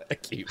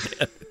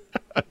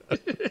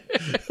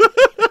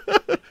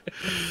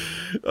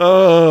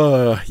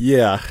 Oh,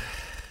 yeah.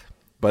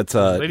 But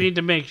they need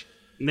to make...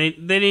 They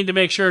need to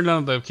make sure none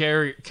of the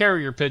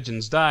carrier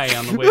pigeons die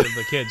on the way to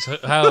the kids'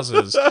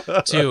 houses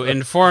to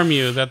inform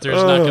you that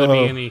there's not going to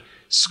be any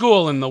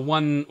school in the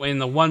one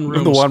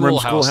room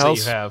schoolhouse that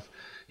you have.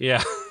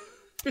 Yeah,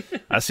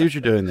 I see what you're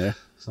doing there.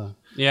 So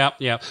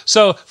yeah.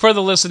 So for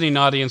the listening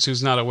audience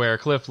who's not aware,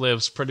 Cliff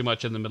lives pretty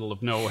much in the middle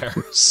of nowhere.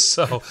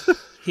 So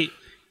he.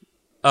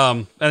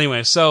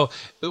 Anyway, so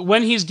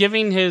when he's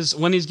giving his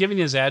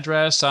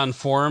address on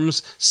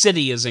forms,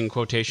 city is in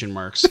quotation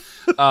marks.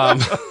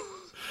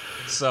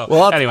 So,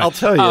 well, anyway, I'll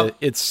tell you,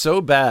 it's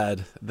so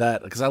bad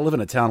that, because I live in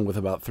a town with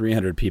about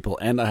 300 people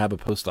and I have a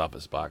post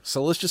office box.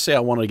 So let's just say I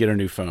want to get a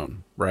new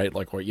phone, right?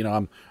 Like, you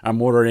know,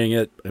 I'm ordering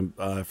it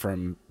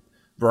from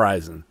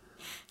Verizon.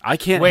 I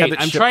can't have it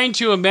I'm trying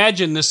to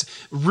imagine this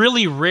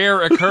really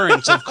rare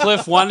occurrence of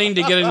Cliff wanting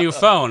to get a new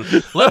phone.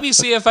 Let me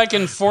see if I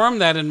can form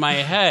that in my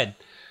head.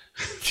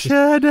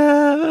 Shut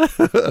up.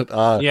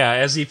 Yeah,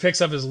 as he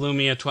picks up his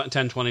Lumia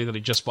 1020 that he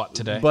just bought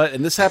today.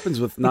 And this happens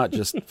with not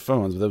just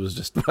phones. That was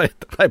just my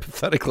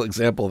hypothetical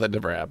example that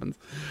never happens.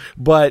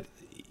 But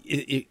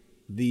I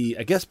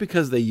guess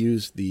because they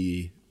use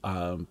the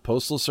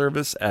postal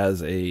service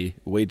as a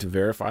way to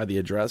verify the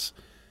address,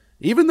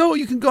 even though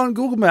you can go on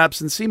Google Maps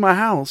and see my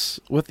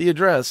house with the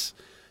address,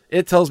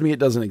 it tells me it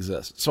doesn't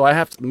exist. So I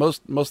have to,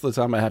 most of the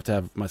time I have to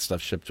have my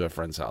stuff shipped to a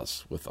friend's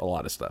house with a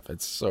lot of stuff.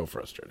 It's so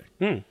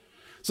frustrating.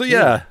 So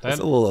yeah, that's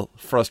a little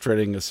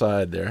frustrating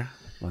aside there.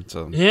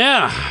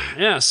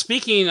 Yeah.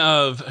 Speaking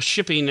of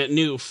shipping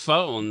new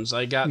phones,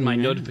 I got my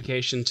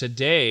notification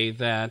today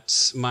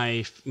that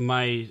my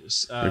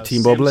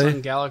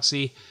Samsung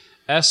Galaxy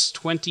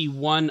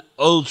S21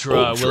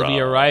 Ultra will be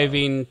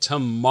arriving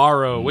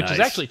tomorrow, which is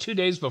actually 2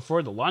 days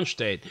before the launch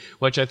date,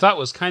 which I thought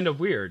was kind of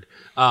weird.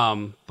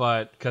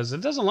 But because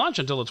it doesn't launch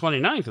until the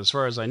 29th, as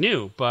far as I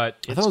knew. But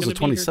it's going to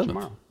be here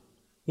tomorrow.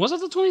 Was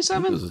it the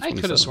 27th? I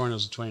could have sworn it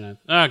was the 29th.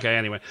 Okay,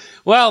 anyway.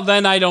 Well,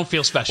 then I don't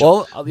feel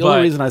special. Well, the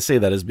only reason I say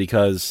that is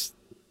because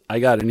I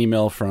got an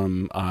email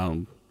from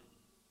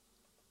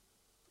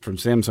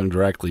Samsung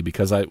directly,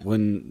 because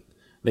when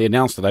they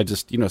announced it,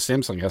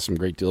 Samsung has some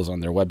great deals on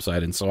their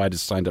website, and so I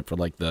just signed up for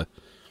like the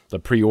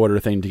pre-order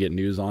thing to get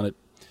news on it.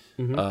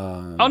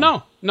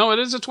 Mm-hmm. No, it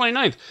is the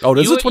 29th. Oh, it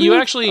is the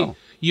 29th?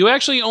 You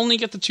actually only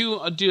get the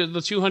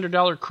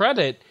 $200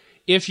 credit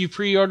if you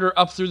pre-order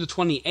up through the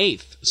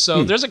 28th.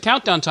 So there's a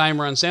countdown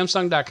timer on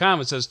Samsung.com.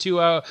 It says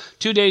 2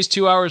 days,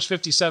 2 hours,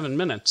 57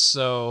 minutes.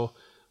 So,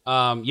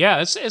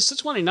 it's the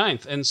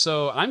 29th. And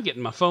so I'm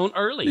getting my phone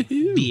early,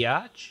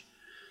 biatch.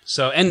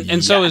 So,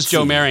 and so is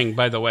Joe Maring,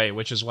 by the way,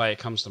 which is why it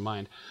comes to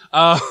mind.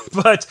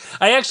 But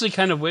I actually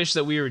kind of wish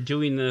that we were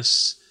doing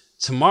this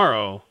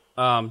tomorrow,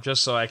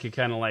 just so I could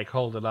kind of like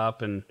hold it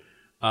up and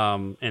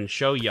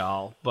show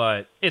y'all.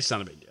 But it's not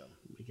a big deal.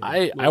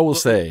 I will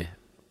say,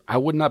 I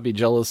would not be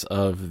jealous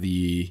of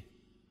the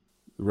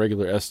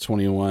regular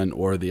S21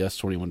 or the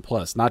S21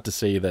 Plus. Not to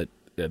say that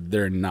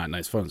they're not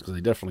nice phones, because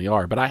they definitely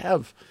are. But I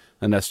have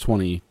an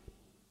S20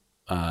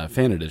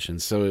 Fan Edition,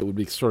 so it would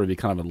be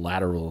kind of a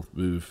lateral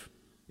move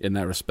in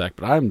that respect.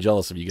 But I'm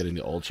jealous of you getting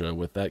the Ultra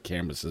with that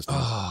camera system.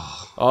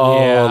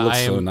 It looks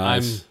so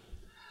nice.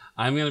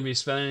 I'm going to be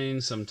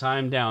spending some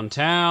time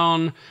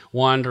downtown,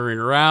 wandering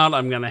around.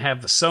 I'm going to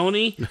have the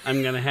Sony.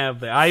 I'm going to have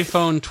the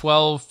iPhone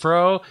 12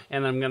 Pro,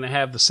 and I'm going to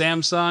have the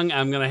Samsung.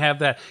 I'm going to have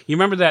that. You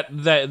remember that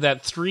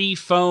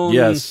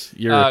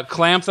 3-phone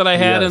clamp that I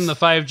had in the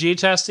 5G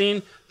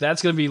testing?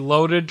 That's going to be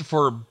loaded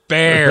for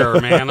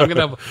bear, man. I'm going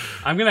to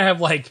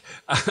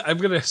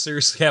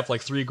seriously have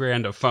like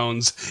 $3,000 of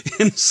phones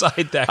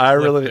inside that.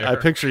 I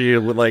picture you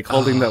with like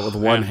holding that with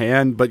one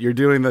hand, but you're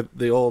doing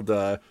the old.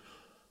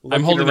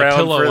 I'm holding a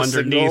pillow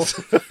underneath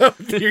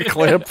your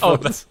clamp. No,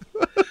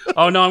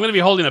 I'm going to be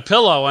holding a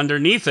pillow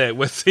underneath it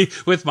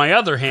with my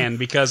other hand,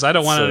 because I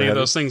don't want any of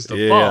those things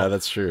to fall. Yeah,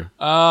 that's true.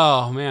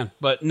 Oh man,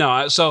 but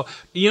no. So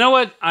you know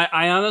what?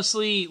 I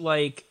honestly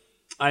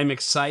I'm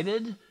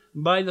excited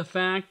by the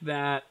fact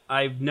that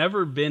I've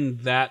never been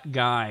that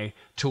guy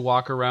to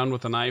walk around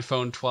with an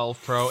iPhone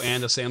 12 Pro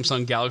and a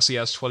Samsung Galaxy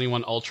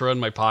S21 Ultra in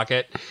my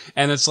pocket,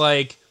 and it's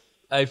like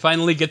I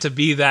finally get to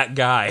be that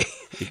guy,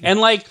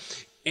 and like.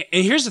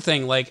 And here's the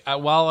thing, like,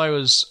 while I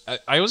was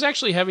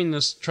actually having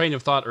this train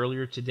of thought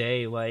earlier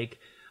today, like,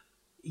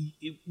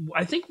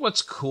 I think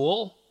what's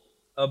cool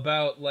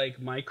about, like,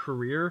 my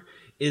career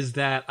is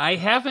that I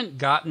haven't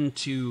gotten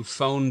to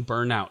phone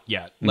burnout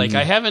yet. Like,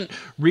 I haven't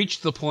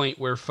reached the point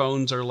where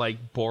phones are,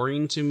 like,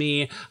 boring to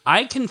me.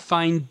 I can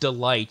find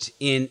delight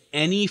in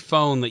any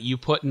phone that you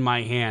put in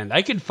my hand.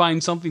 I can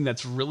find something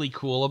that's really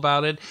cool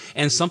about it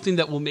and something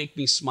that will make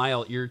me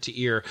smile ear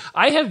to ear.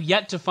 I have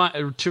yet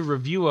to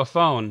review a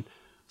phone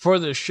for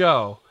the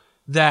show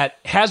that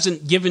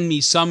hasn't given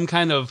me some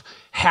kind of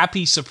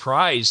happy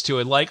surprise to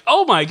it. Like,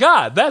 oh my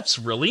God, that's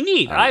really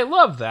neat. I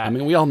love that. I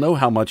mean, we all know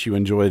how much you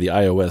enjoy the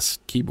iOS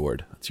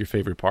keyboard. That's your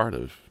favorite part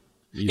of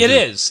it. It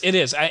is. And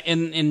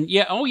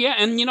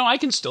I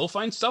can still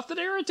find stuff that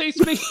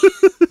irritates me.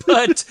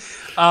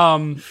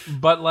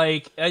 but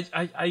like,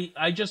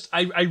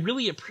 I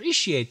really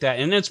appreciate that.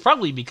 And it's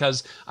probably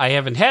because I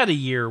haven't had a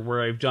year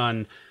where I've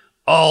done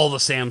all the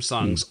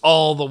Samsungs,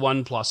 all the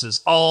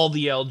OnePluses, all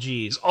the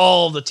LGs,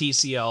 all the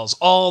TCLs,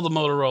 all the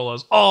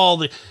Motorolas,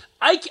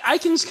 I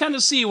can kind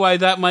of see why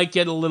that might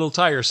get a little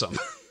tiresome.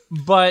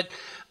 But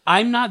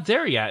I'm not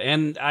there yet,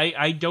 and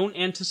I don't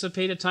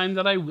anticipate a time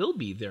that I will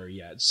be there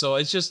yet. So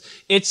it's just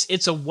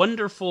it's a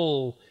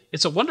wonderful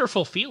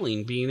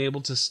feeling being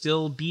able to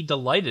still be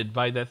delighted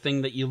by that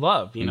thing that you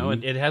love. You know,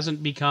 it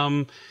hasn't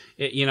become,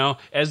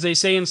 as they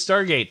say in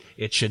Stargate,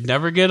 it should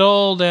never get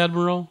old,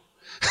 Admiral.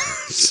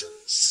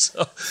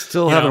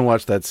 Still haven't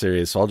watched that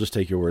series, so I'll just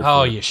take your word for it.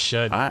 Oh, you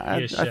should.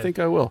 I think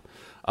I will.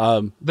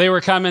 They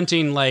were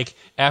commenting, like,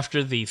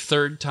 after the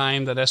third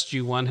time that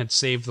SG-1 had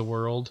saved the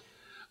world,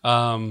 he's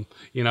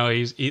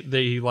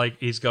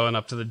going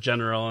up to the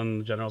general,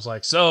 and the general's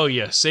like, so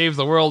you saved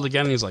the world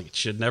again? And he's like, it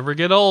should never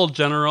get old,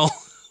 General.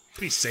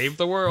 We saved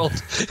the world.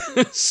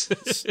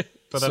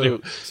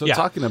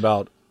 Talking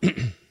about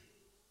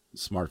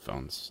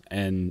smartphones,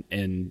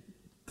 and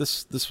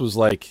this was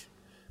like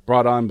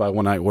brought on by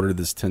when I ordered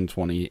this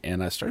 1020,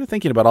 and I started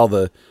thinking about all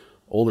the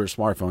older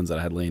smartphones that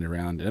I had laying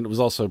around, and it was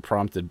also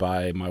prompted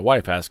by my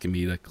wife asking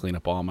me to clean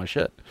up all my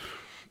shit.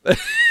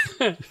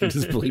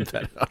 Just bleep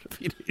that out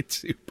if you need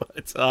to,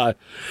 but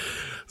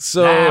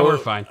we're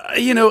fine.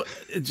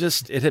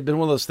 It had been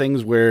one of those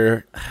things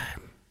where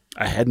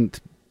I hadn't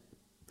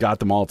got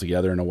them all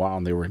together in a while,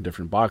 and they were in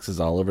different boxes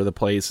all over the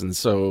place, and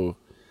so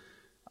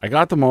I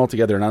got them all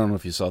together, and I don't know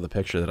if you saw the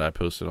picture that I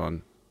posted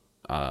on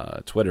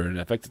Twitter. And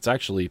in fact, it's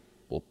actually,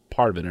 well,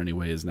 part of it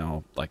anyway is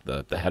now like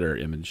the header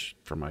image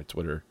for my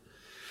Twitter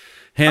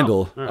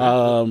handle.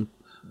 Oh, right.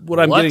 What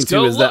I'm getting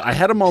to is that I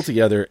had them all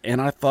together,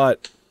 and I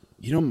thought,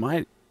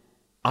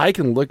 I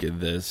can look at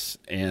this,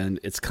 and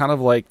it's kind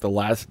of like the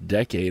last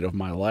decade of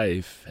my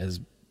life has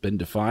been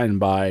defined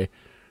by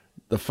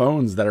the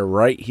phones that are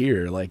right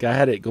here. Like, I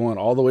had it going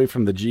all the way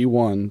from the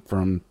G1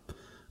 from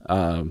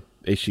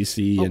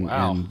HTC and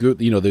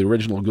the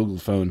original Google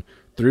phone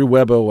through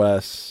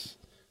WebOS,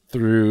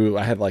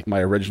 I had like my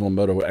original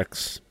Moto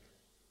X,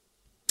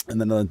 and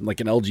then like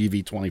an LG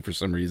V20 for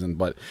some reason.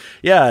 But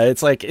yeah,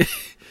 it's like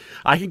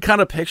I can kind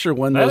of picture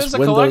when those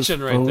Windows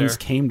phones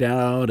came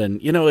out,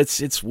 and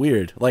it's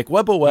weird. Like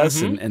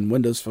WebOS and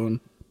Windows Phone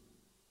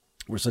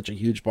were such a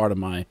huge part of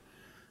my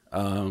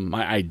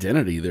my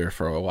identity there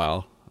for a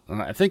while.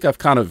 And I think I've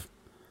kind of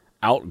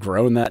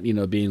outgrown that,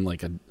 being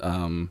like a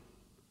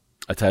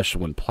attached to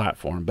one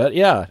platform. But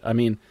yeah, I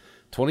mean,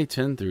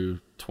 2010 through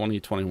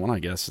 2021, I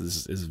guess,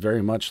 is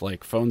very much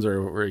like phones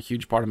were a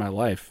huge part of my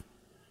life.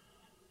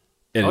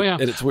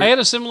 And it's weird. I had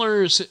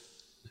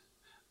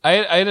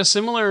a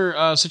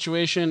similar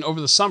situation over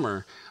the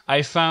summer.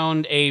 I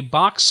found a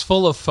box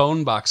full of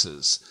phone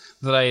boxes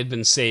that I had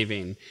been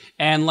saving,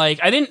 and like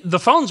the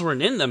phones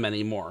weren't in them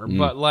anymore,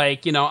 but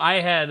like, I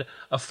had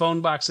a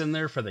phone box in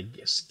there for the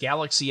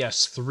Galaxy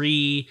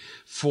S3,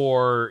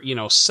 for,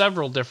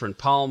 several different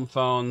Palm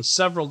phones,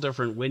 several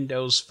different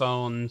Windows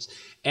phones,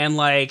 and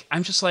like,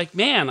 I'm just like,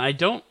 man,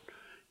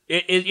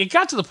 it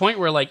got to the point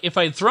where, like, if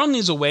I'd thrown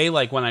these away,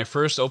 like when I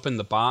first opened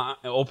the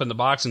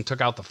box and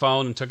took out the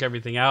phone and took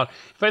everything out,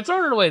 if I'd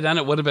thrown it away then,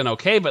 it would have been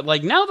okay. But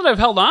like, now that I've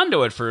held on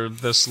to it for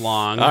this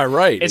long,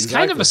 it's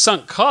kind of a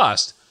sunk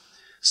cost.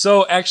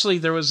 So actually,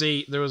 there was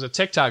a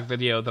TikTok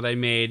video that I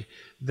made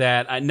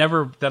that I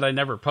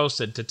never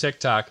posted to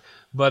TikTok,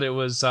 but it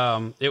was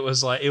a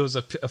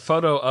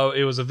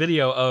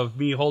video of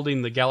me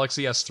holding the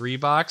Galaxy S3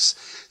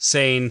 box,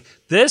 saying,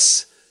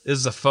 "This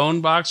is the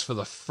phone box for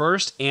the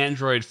first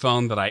Android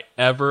phone that I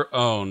ever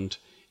owned."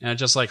 And it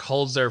just like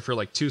holds there for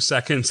like 2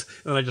 seconds,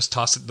 and then I just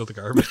toss it into the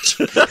garbage.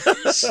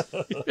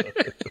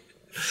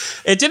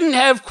 It didn't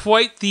have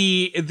quite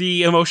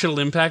the emotional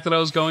impact that I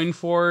was going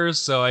for,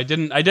 so I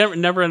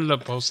never ended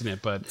up posting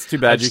it. But it's too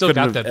bad you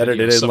couldn't have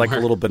edited it like a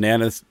little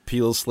banana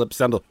peel slip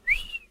sound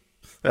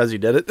as you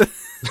did it.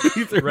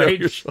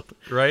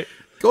 Right.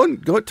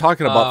 Go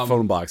talking about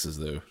phone boxes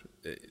though.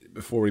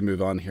 Before we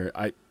move on here,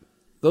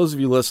 those of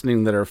you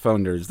listening that are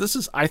phone nerds,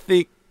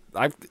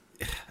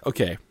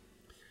 okay.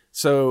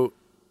 So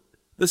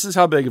this is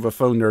how big of a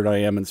phone nerd I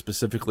am, and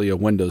specifically a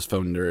Windows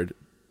phone nerd,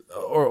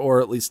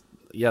 or at least,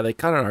 yeah, they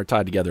kind of are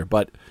tied together.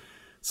 But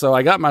so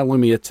I got my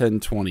Lumia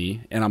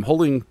 1020, and I'm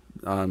holding,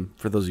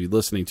 for those of you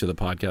listening to the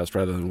podcast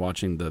rather than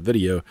watching the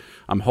video,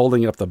 I'm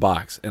holding up the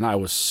box, and I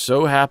was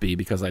so happy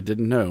because I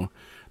didn't know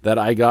that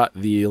I got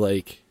the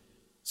like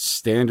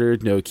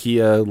standard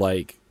Nokia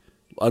like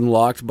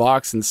unlocked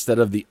box instead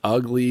of the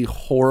ugly,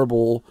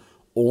 horrible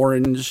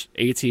orange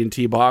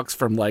AT&T box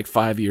from like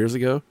 5 years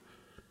ago.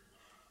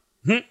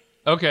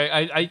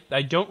 Okay,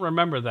 I don't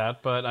remember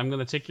that, but I'm going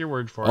to take your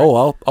word for it.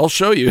 Oh, I'll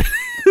show you.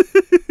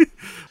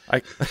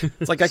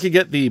 It's like I could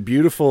get the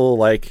beautiful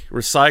like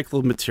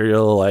recycled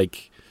material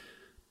like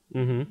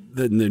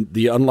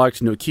the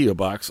unlocked Nokia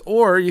box,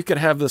 or you could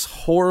have this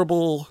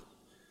horrible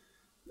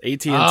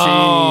AT&T.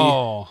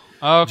 Oh,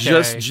 okay.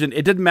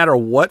 It didn't matter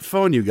what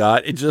phone you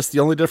got. It just,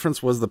 the only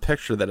difference was the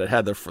picture that it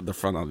had the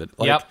front of it.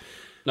 Like, yep.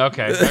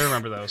 Okay, I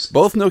remember those.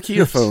 Both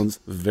Nokia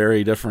phones,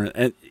 very different.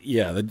 And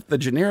yeah, the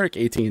generic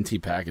AT&T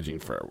packaging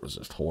for it was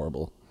just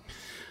horrible.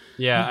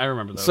 Yeah, I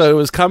remember those. So it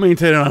was coming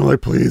to, and I'm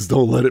like, please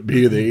don't let it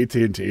be the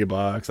AT&T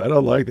box. I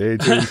don't like the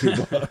AT&T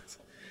box.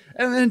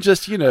 And then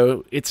just,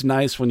 it's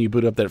nice when you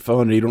boot up that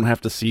phone and you don't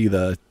have to see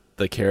the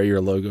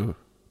carrier logo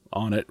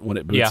on it when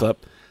it boots up.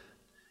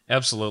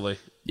 Absolutely.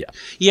 Yeah.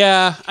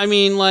 Yeah, I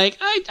mean, like,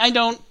 I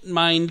don't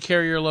mind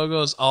carrier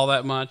logos all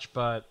that much,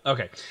 but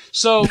okay.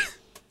 So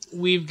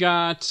we've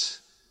got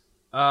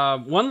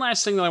one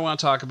last thing that I want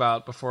to talk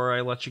about before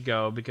I let you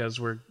go, because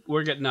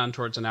we're getting on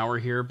towards an hour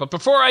here. But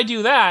before I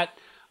do that,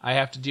 I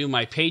have to do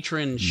my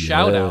patron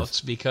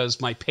shout-outs,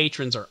 because my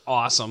patrons are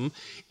awesome,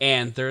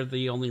 and they're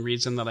the only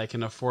reason that I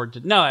can afford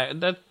to... I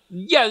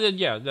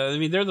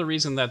mean, they're the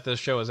reason that this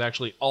show is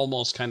actually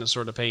almost kind of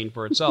sort of paying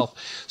for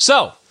itself.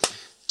 So,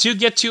 to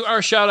get to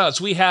our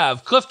shout-outs, we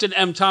have Clifton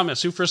M.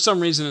 Thomas, who for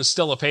some reason is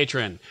still a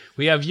patron.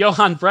 We have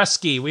Johan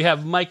Bresky. We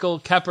have Michael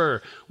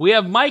Kepper. We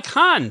have Mike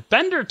Hahn,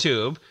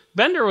 BenderTube.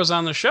 Bender was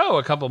on the show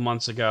a couple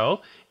months ago,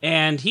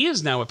 and he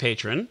is now a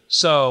patron.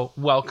 So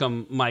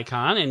welcome, Mike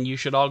Hahn, and you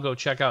should all go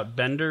check out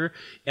Bender.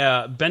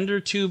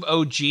 BenderTube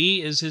OG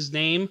is his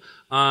name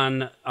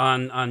on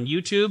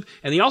YouTube,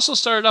 and he also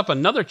started up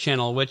another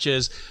channel, which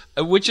is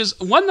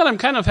one that I'm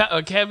kind of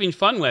having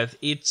fun with.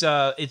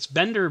 It's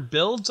Bender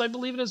Builds, I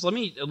believe it is. Let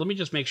me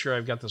just make sure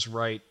I've got this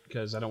right,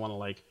 because I don't want to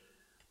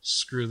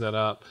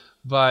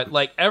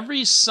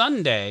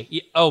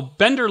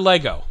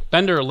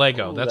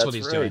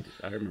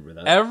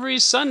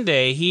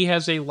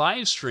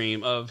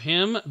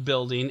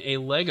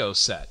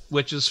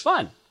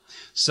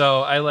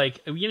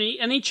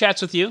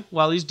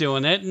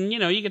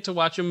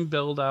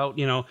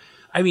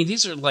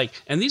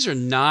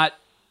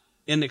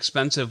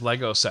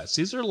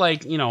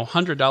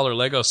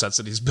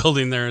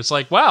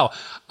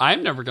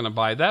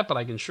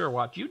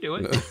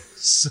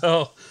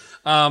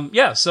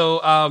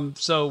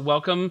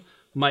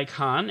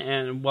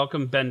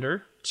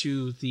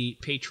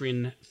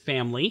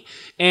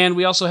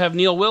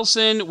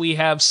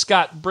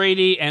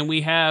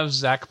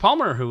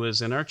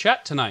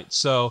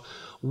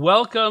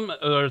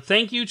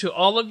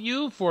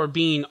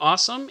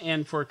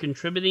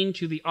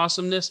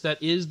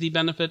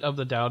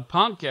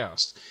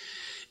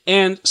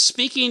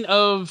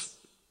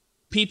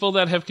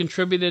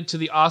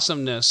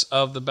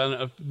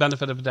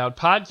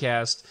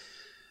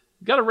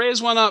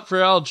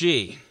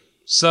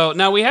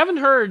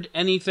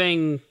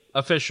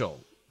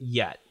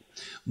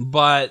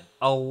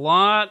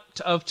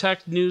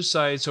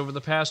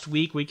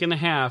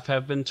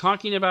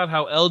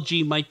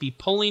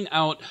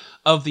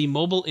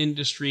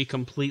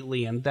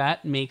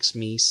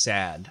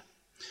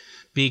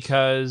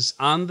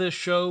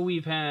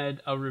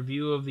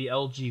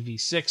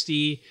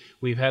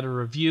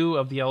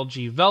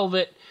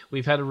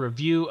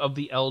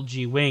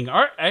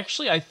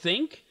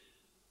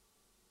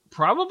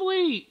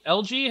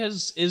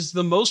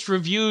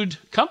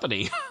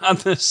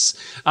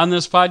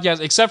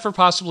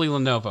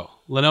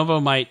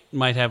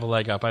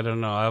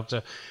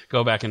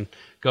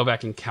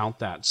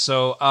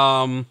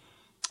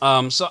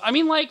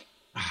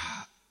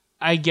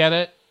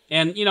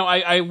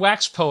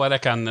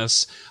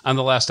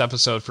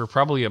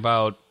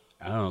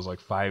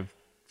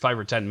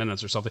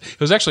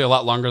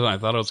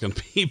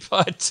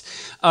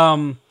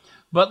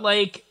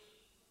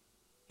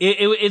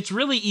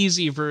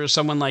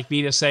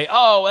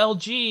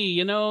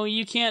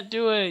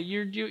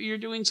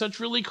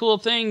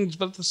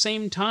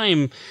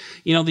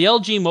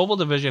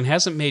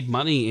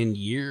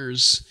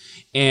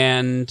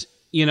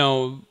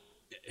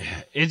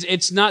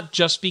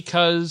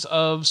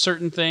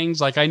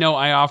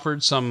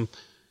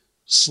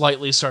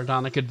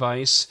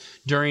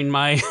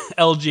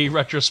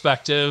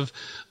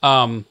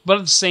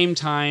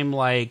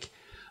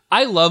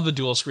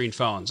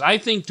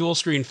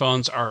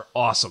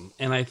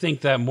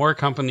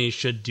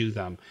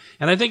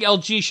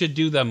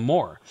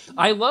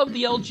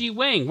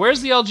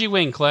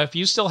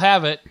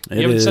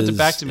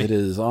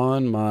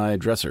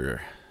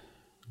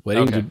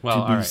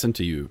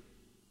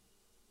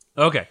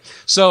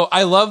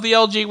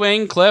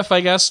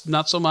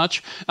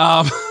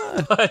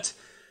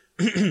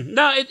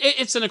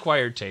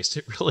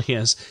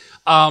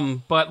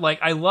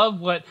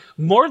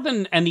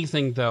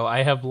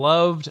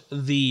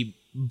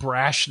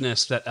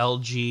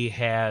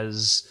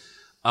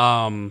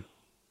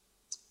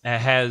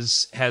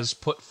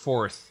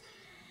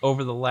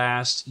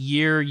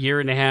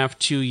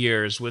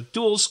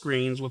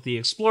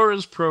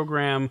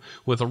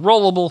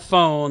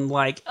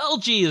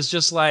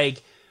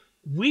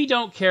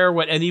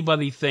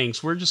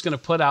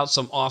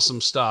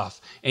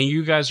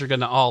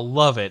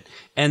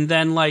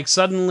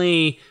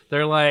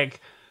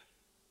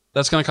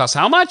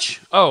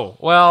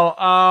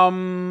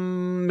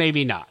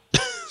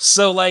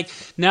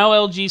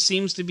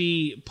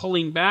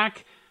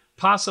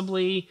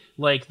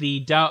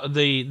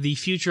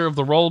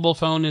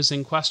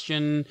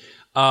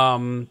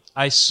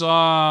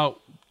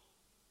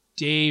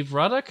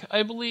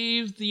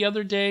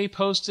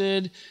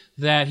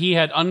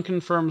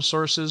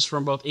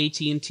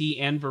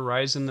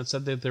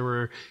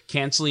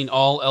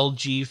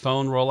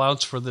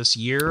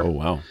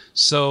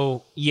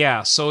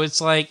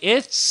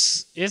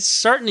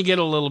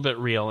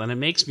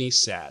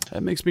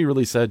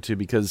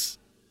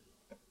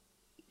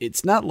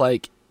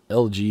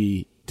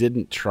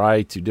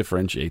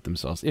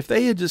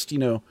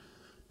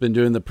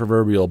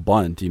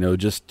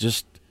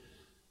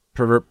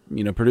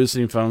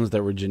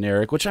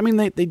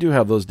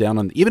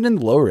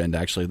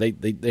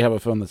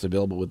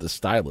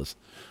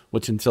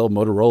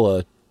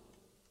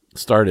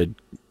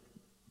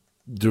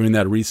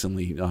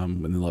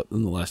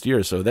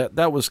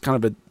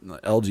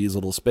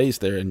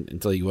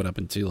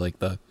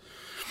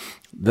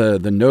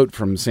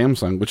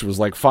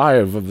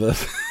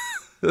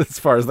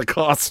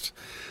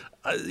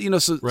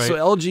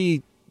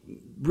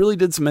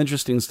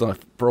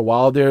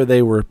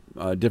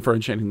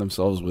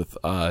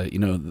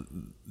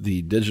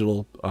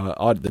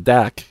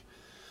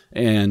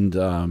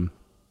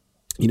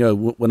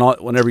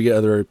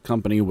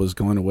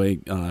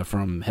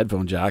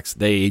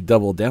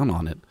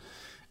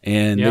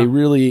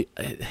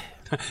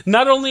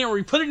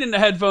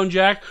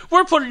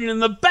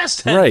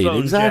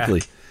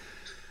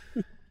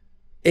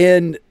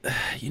And,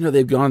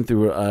 they've gone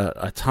through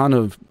a ton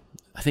of,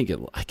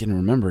 I can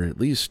remember at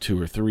least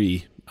 2 or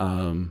 3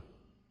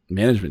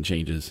 management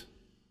changes.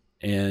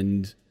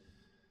 And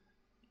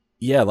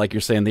yeah, like you're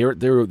saying, they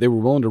were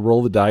willing to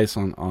roll the dice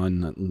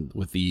on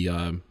with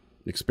the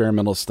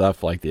experimental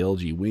stuff like the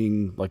LG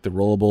Wing, like the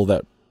rollable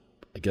that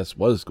I guess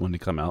was going to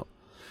come out.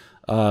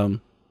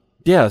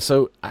 Yeah,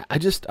 so I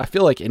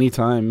feel like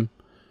anytime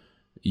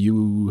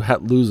you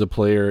lose a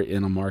player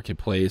in a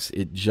marketplace,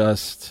 it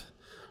just,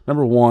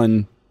 number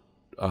one,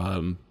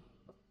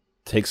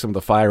 takes some of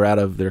the fire out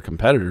of their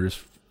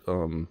competitors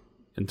in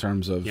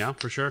terms of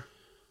for sure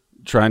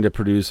trying to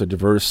produce a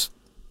diverse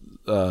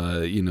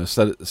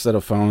set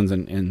of phones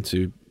and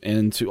to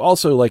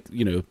also, like,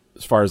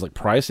 as far as like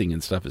pricing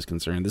and stuff is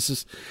concerned,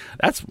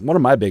 that's one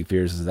of my big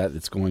fears, is that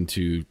it's going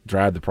to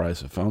drive the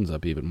price of phones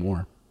up even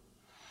more.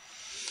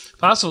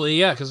 Possibly,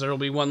 yeah, because there will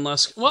be one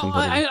less. Well,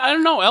 I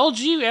don't know.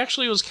 LG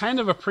actually was kind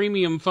of a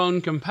premium phone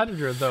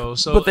competitor, though.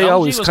 So, but they LG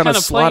always kind of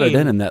slotted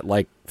playing in that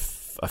like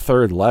a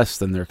third less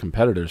than their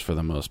competitors for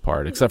the most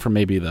part, except for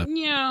maybe the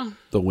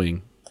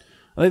Wing.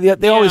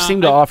 They always seem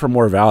to offer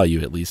more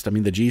value, at least. I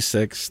mean, the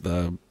G6,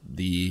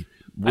 the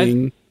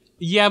Wing.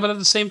 But at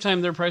the same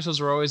time, their prices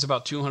were always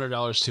about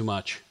 $200 too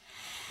much.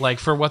 Like,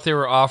 for what they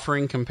were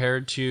offering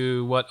compared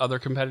to what other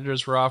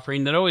competitors were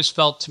offering, that always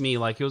felt to me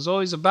like it was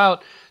always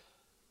about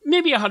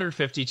maybe $150,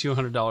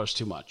 $200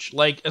 too much.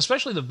 Like,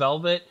 especially the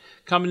Velvet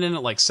coming in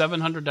at like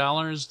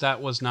 $700,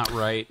 that was not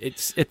right. It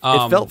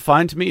felt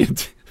fine to me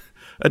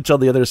until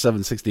the other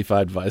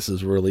 765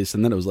 devices were released,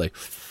 and then it was like,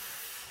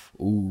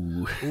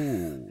 ooh.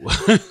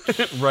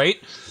 Right?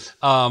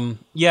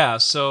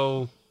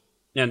 So,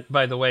 and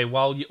by the way,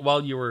 while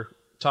you were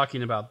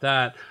talking about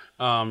that,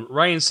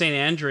 Ryan St.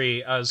 Andre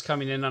is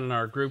coming in on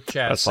our group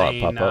chat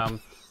saying,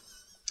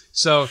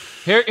 so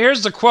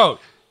here's the quote.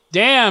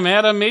 Damn,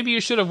 Adam, maybe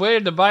you should have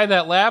waited to buy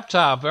that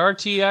laptop.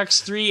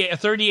 RTX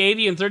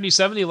 3080 and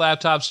 3070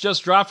 laptops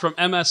just dropped from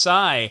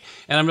MSI.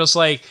 And I'm just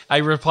like, I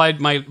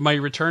replied, my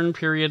return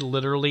period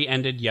literally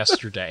ended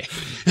yesterday.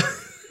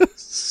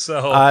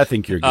 So I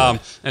think you're good.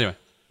 Anyway,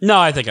 no,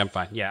 I think I'm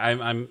fine. Yeah,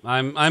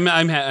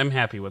 I'm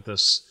happy with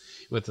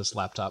this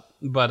laptop.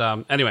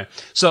 But anyway,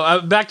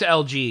 so back to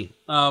LG.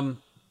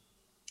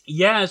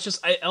 It's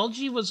just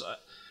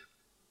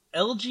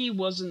LG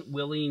wasn't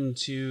willing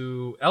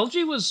to.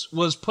 LG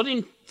was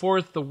putting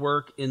forth the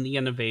work in the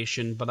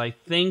innovation, but I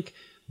think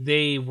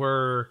they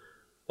were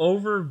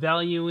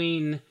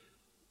overvaluing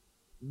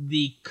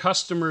the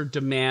customer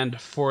demand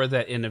for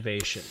that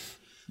innovation.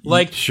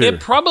 Like, sure.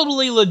 It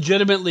probably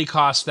legitimately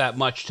cost that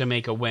much to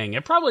make a Wing.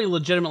 It probably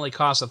legitimately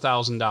cost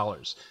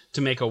 $1,000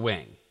 to make a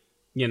Wing,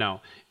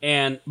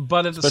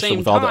 but at the same time, especially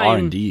with all the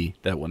R&D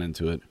that went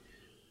into it.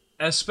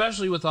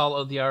 Especially with all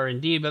of the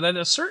R&D, but at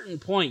a certain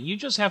point, you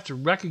just have to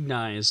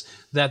recognize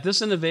that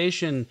this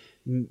innovation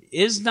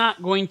is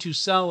not going to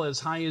sell as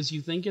high as you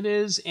think it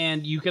is,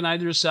 and you can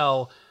either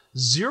sell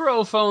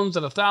 0 phones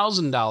at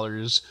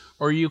 $1,000,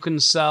 or you can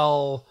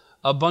sell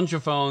a bunch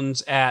of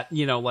phones at,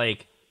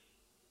 like,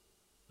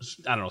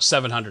 I don't know,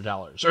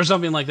 $700 or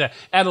something like that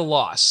at a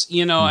loss.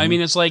 I mean,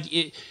 it's like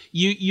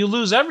you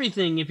lose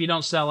everything if you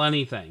don't sell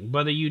anything,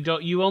 but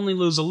you only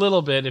lose a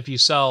little bit if you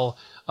sell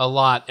a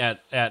lot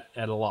at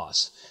a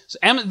loss. So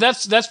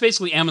that's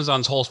basically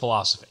Amazon's whole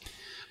philosophy.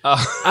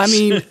 I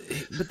mean,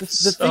 but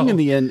the thing in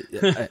the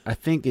end, I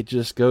think it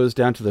just goes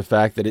down to the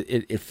fact that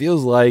it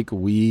feels like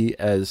we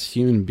as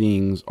human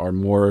beings are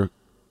more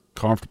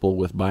comfortable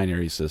with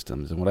binary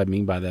systems, and what I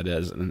mean by that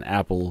is an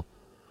Apple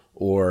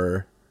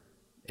or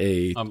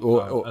a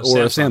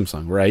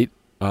Samsung, right?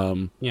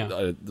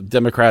 The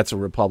Democrats or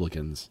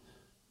Republicans,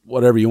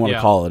 whatever you want to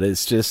call it.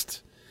 It's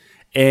just,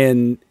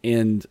 and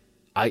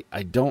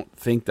I don't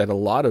think that a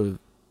lot of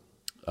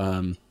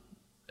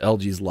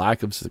LG's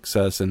lack of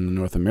success in the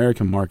North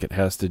American market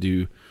has to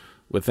do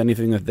with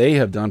anything that they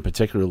have done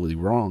particularly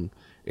wrong.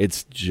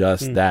 It's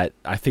just that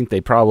I think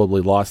they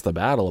probably lost the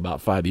battle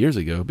about 5 years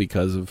ago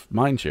because of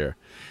mindshare.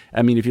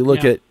 I mean, if you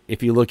look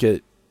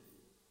at,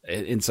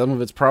 and some of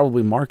it's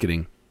probably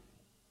marketing,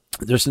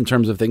 just in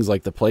terms of things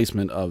like the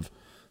placement of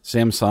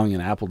Samsung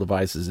and Apple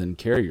devices in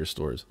carrier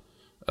stores.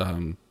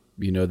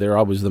 They're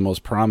always the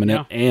most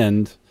prominent,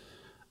 and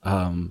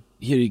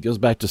it goes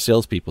back to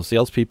salespeople.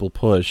 Salespeople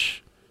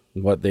push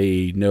what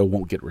they know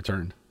won't get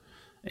returned,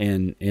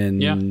 and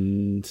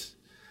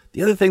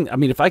the other thing, I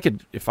mean, if I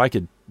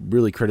could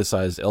really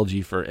criticize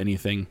LG for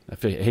anything, I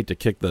hate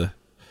to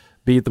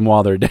beat them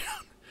while they're down,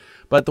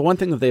 but the one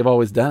thing that they've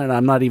always done, and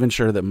I'm not even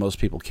sure that most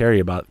people care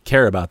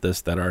about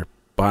this that are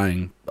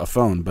buying a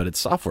phone, but it's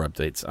software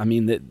updates. I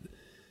mean,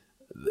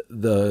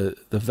 the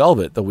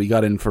Velvet that we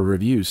got in for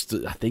reviews,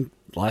 I think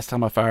last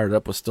time I fired it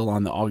up was still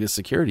on the August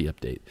security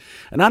update.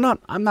 And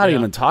I'm not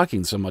even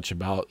talking so much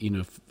about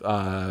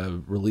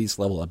release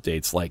level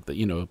updates like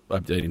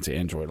updating to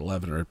Android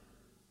 11 or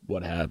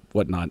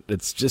whatnot.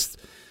 It's just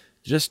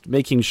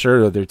making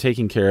sure that they're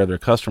taking care of their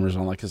customers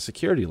on like a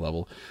security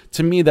level.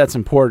 To me, that's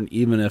important,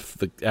 even if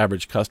the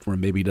average customer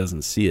maybe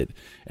doesn't see it.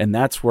 And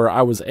that's where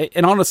I was.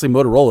 And honestly,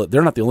 Motorola,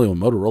 they're not the only one.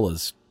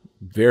 Motorola's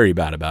very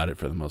bad about it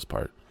for the most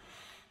part.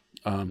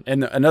 And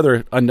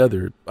another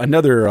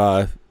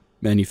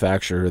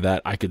manufacturer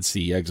that I could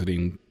see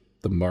exiting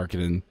the market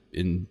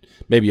in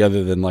maybe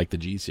other than like the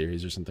G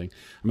series or something.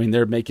 I mean,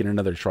 they're making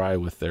another try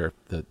with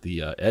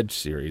the Edge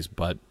series,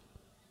 but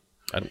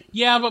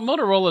yeah, but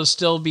Motorola is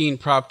still being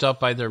propped up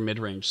by their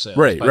mid-range sales,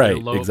 right, by right, their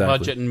low exactly.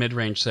 budget and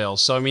mid-range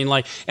sales. So I mean,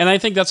 like, and I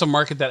think that's a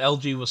market that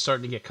LG was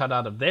starting to get cut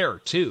out of there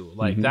too.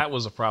 Like that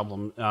was a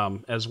problem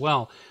as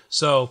well.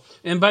 So,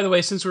 and by the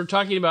way, since we're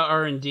talking about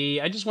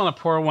R&D, I just want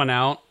to pour one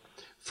out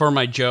for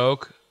my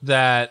joke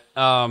that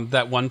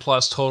that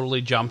OnePlus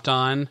totally jumped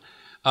on.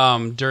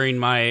 During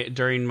my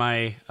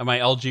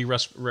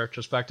LG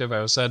retrospective,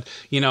 I said,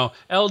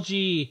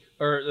 LG,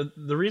 or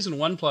the reason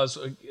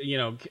OnePlus,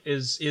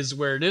 is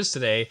where it is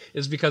today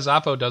is because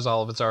Oppo does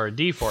all of its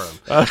R&D for them.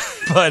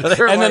 But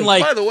then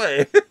by the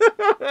way,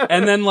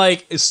 and then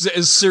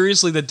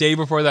seriously, the day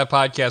before that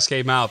podcast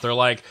came out, they're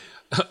like,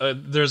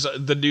 there's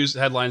the news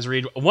headlines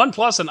read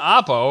OnePlus and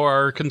Oppo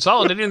are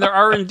consolidating their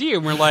R&D,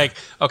 and we're like,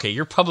 okay,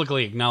 you're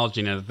publicly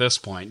acknowledging it at this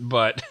point.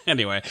 But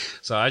anyway,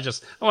 so I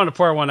wanted to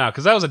pour one out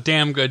because that was a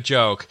damn good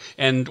joke,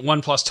 and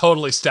OnePlus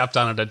totally stepped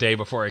on it a day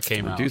before it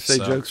came out. I do say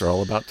jokes are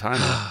all about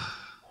timing.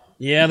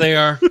 Yeah, they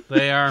are.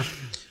 They are.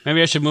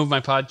 Maybe I should move my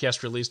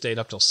podcast release date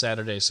up till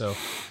Saturday. So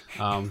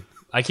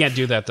I can't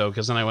do that though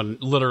because then I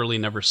would literally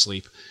never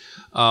sleep.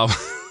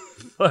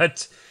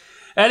 But.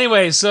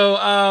 Anyway,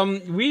 so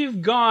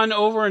we've gone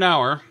over an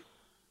hour,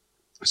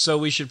 so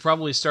we should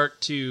probably start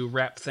to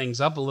wrap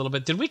things up a little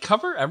bit. Did we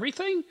cover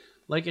everything?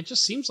 Like, it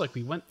just seems like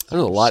we went through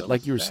There's a lot, so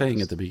like you were fast.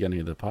 saying at the beginning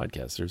of the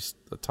podcast. There's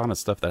a ton of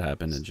stuff that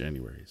happened in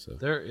January. So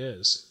There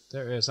is.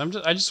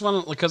 I just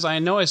want to, because I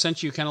know I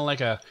sent you kind of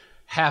like a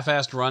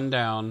half-assed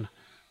rundown.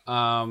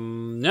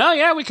 No,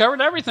 yeah, we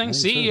covered everything.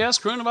 CES,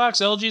 Chronobox,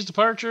 LG's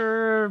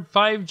departure,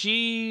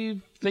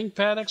 5G,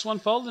 ThinkPad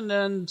X1 Fold, and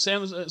then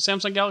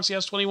Samsung Galaxy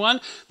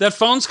S21. That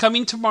phone's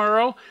coming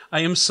tomorrow. I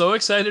am so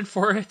excited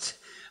for it.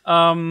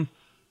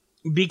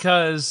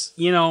 Because,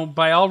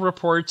 by all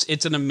reports,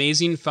 it's an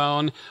amazing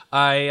phone.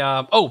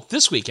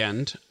 This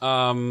weekend,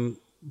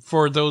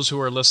 for those who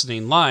are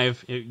listening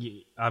live,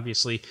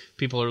 obviously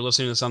people who are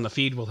listening to this on the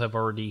feed will have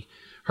already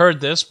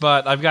heard this,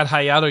 but I've got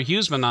Hayato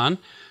Huseman on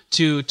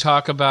to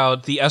talk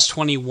about the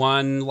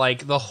S21,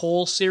 like the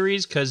whole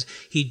series, because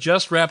he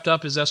just wrapped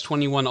up his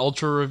S21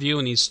 Ultra review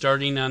and he's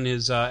starting on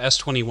his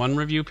S21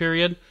 review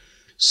period.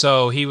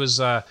 So he was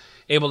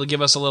able to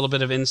give us a little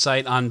bit of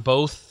insight on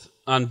both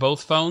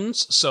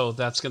phones. So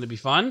that's going to be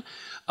fun.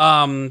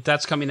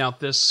 That's coming out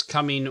this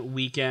coming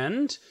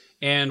weekend.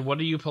 And what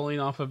are you pulling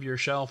off of your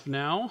shelf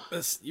now?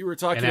 You were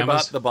talking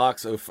about the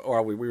box of,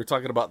 or we were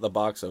talking about the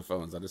box of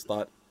phones. I just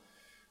thought,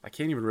 I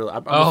can't even really,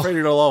 I'm afraid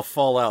it'll all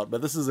fall out,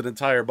 but this is an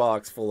entire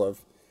box full of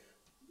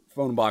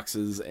phone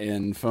boxes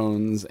and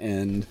phones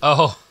and...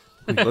 Oh.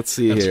 Let's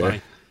see here.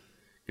 Funny.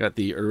 Got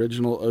the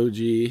original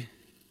OG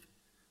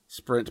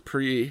Sprint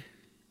Pre.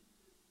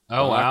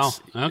 Oh,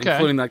 box, wow. Okay.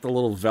 Including like the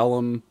little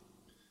vellum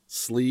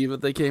sleeve that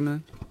they came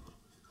in.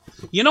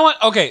 You know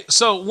what? Okay,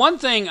 so one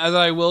thing that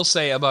I will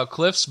say about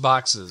Cliff's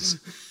boxes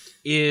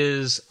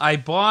is I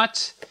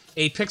bought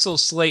a Pixel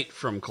Slate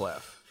from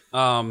Cliff.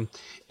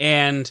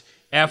 And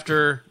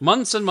after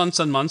months and months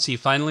and months, he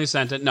finally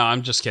sent it. No,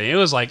 I'm just kidding. It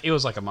was like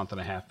a month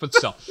and a half, but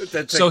still.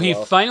 So he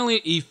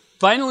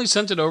finally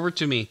sent it over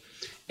to me.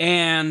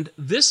 And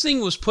this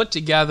thing was put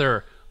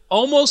together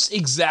almost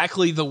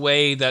exactly the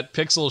way that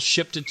Pixel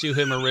shipped it to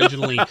him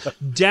originally,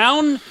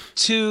 down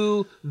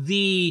to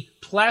the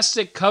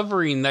plastic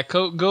covering that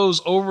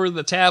goes over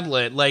the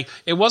tablet. Like,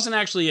 it wasn't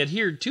actually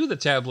adhered to the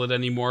tablet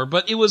anymore,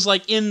 but it was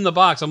like in the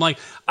box. I'm like,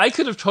 I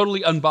could have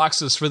totally unboxed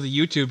this for the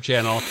YouTube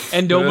channel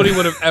and nobody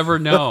would have ever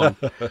known.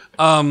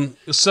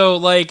 So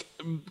like,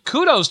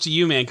 kudos to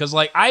you, man, because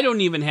like I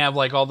don't even have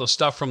like all the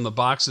stuff from the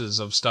boxes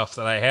of stuff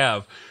that I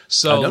have.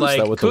 So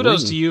like,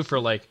 kudos to you for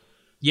like,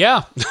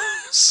 yeah.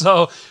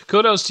 So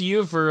kudos to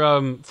you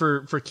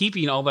for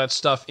keeping all that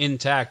stuff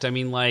intact. I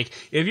mean, like,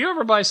 if you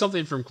ever buy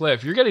something from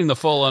Cliff, you're getting the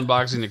full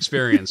unboxing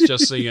experience,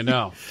 just so you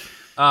know.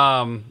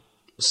 But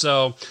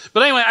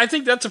anyway, I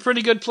think that's a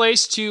pretty good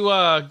place to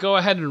go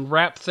ahead and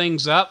wrap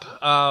things up.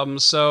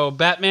 So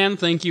Batman,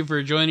 thank you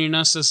for joining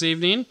us this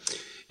evening.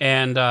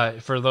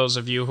 And for those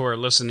of you who are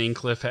listening,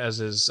 Cliff has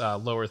his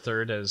lower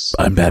third as...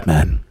 I'm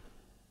Batman.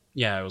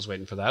 Yeah, I was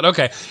waiting for that.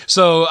 Okay,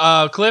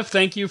 so Cliff,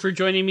 thank you for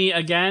joining me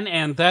again,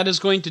 and that is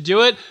going to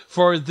do it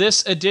for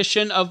this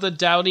edition of the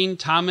Doubting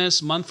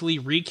Thomas Monthly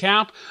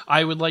Recap.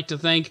 I would like to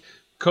thank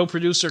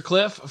co-producer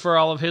Cliff for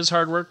all of his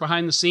hard work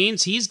behind the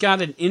scenes. He's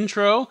got an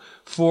intro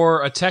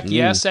for a Tech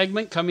Yeah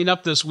segment coming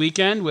up this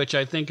weekend, which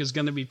I think is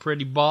going to be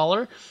pretty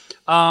baller.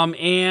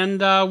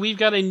 And we've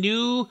got a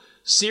new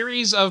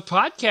series of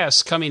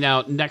podcasts coming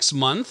out next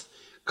month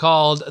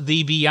called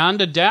the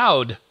Beyond a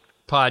Dowd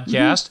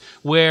podcast,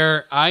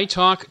 where I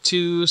talk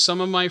to some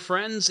of my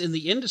friends in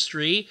the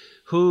industry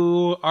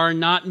who are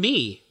not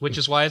me, which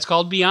is why it's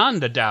called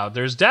Beyond a Dowd.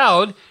 There's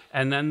Dowd,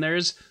 and then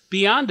there's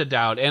Beyond a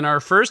Dowd. And our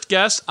first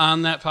guest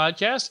on that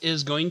podcast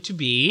is going to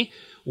be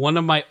one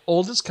of my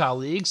oldest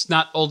colleagues,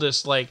 not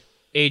oldest like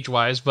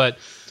age-wise, but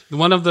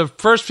one of the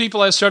first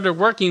people I started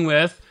working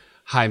with,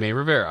 Jaime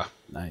Rivera.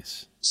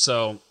 Nice.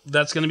 So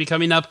that's going to be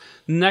coming up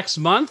next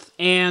month,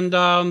 and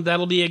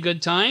that'll be a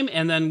good time.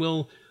 And then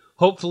we'll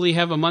hopefully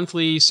have a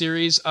monthly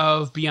series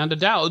of Beyond the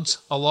Doubts,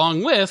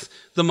 along with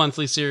the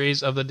monthly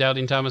series of the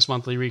Doubting Thomas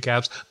Monthly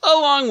Recaps,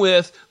 along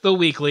with the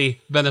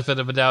weekly Benefit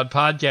of a Doubt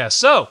podcast.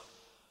 So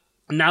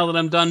now that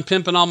I'm done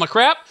pimping all my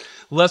crap,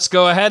 let's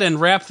go ahead and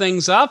wrap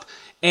things up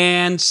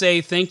and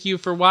say thank you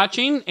for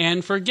watching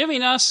and for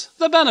giving us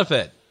the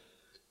benefit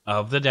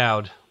of the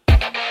doubt.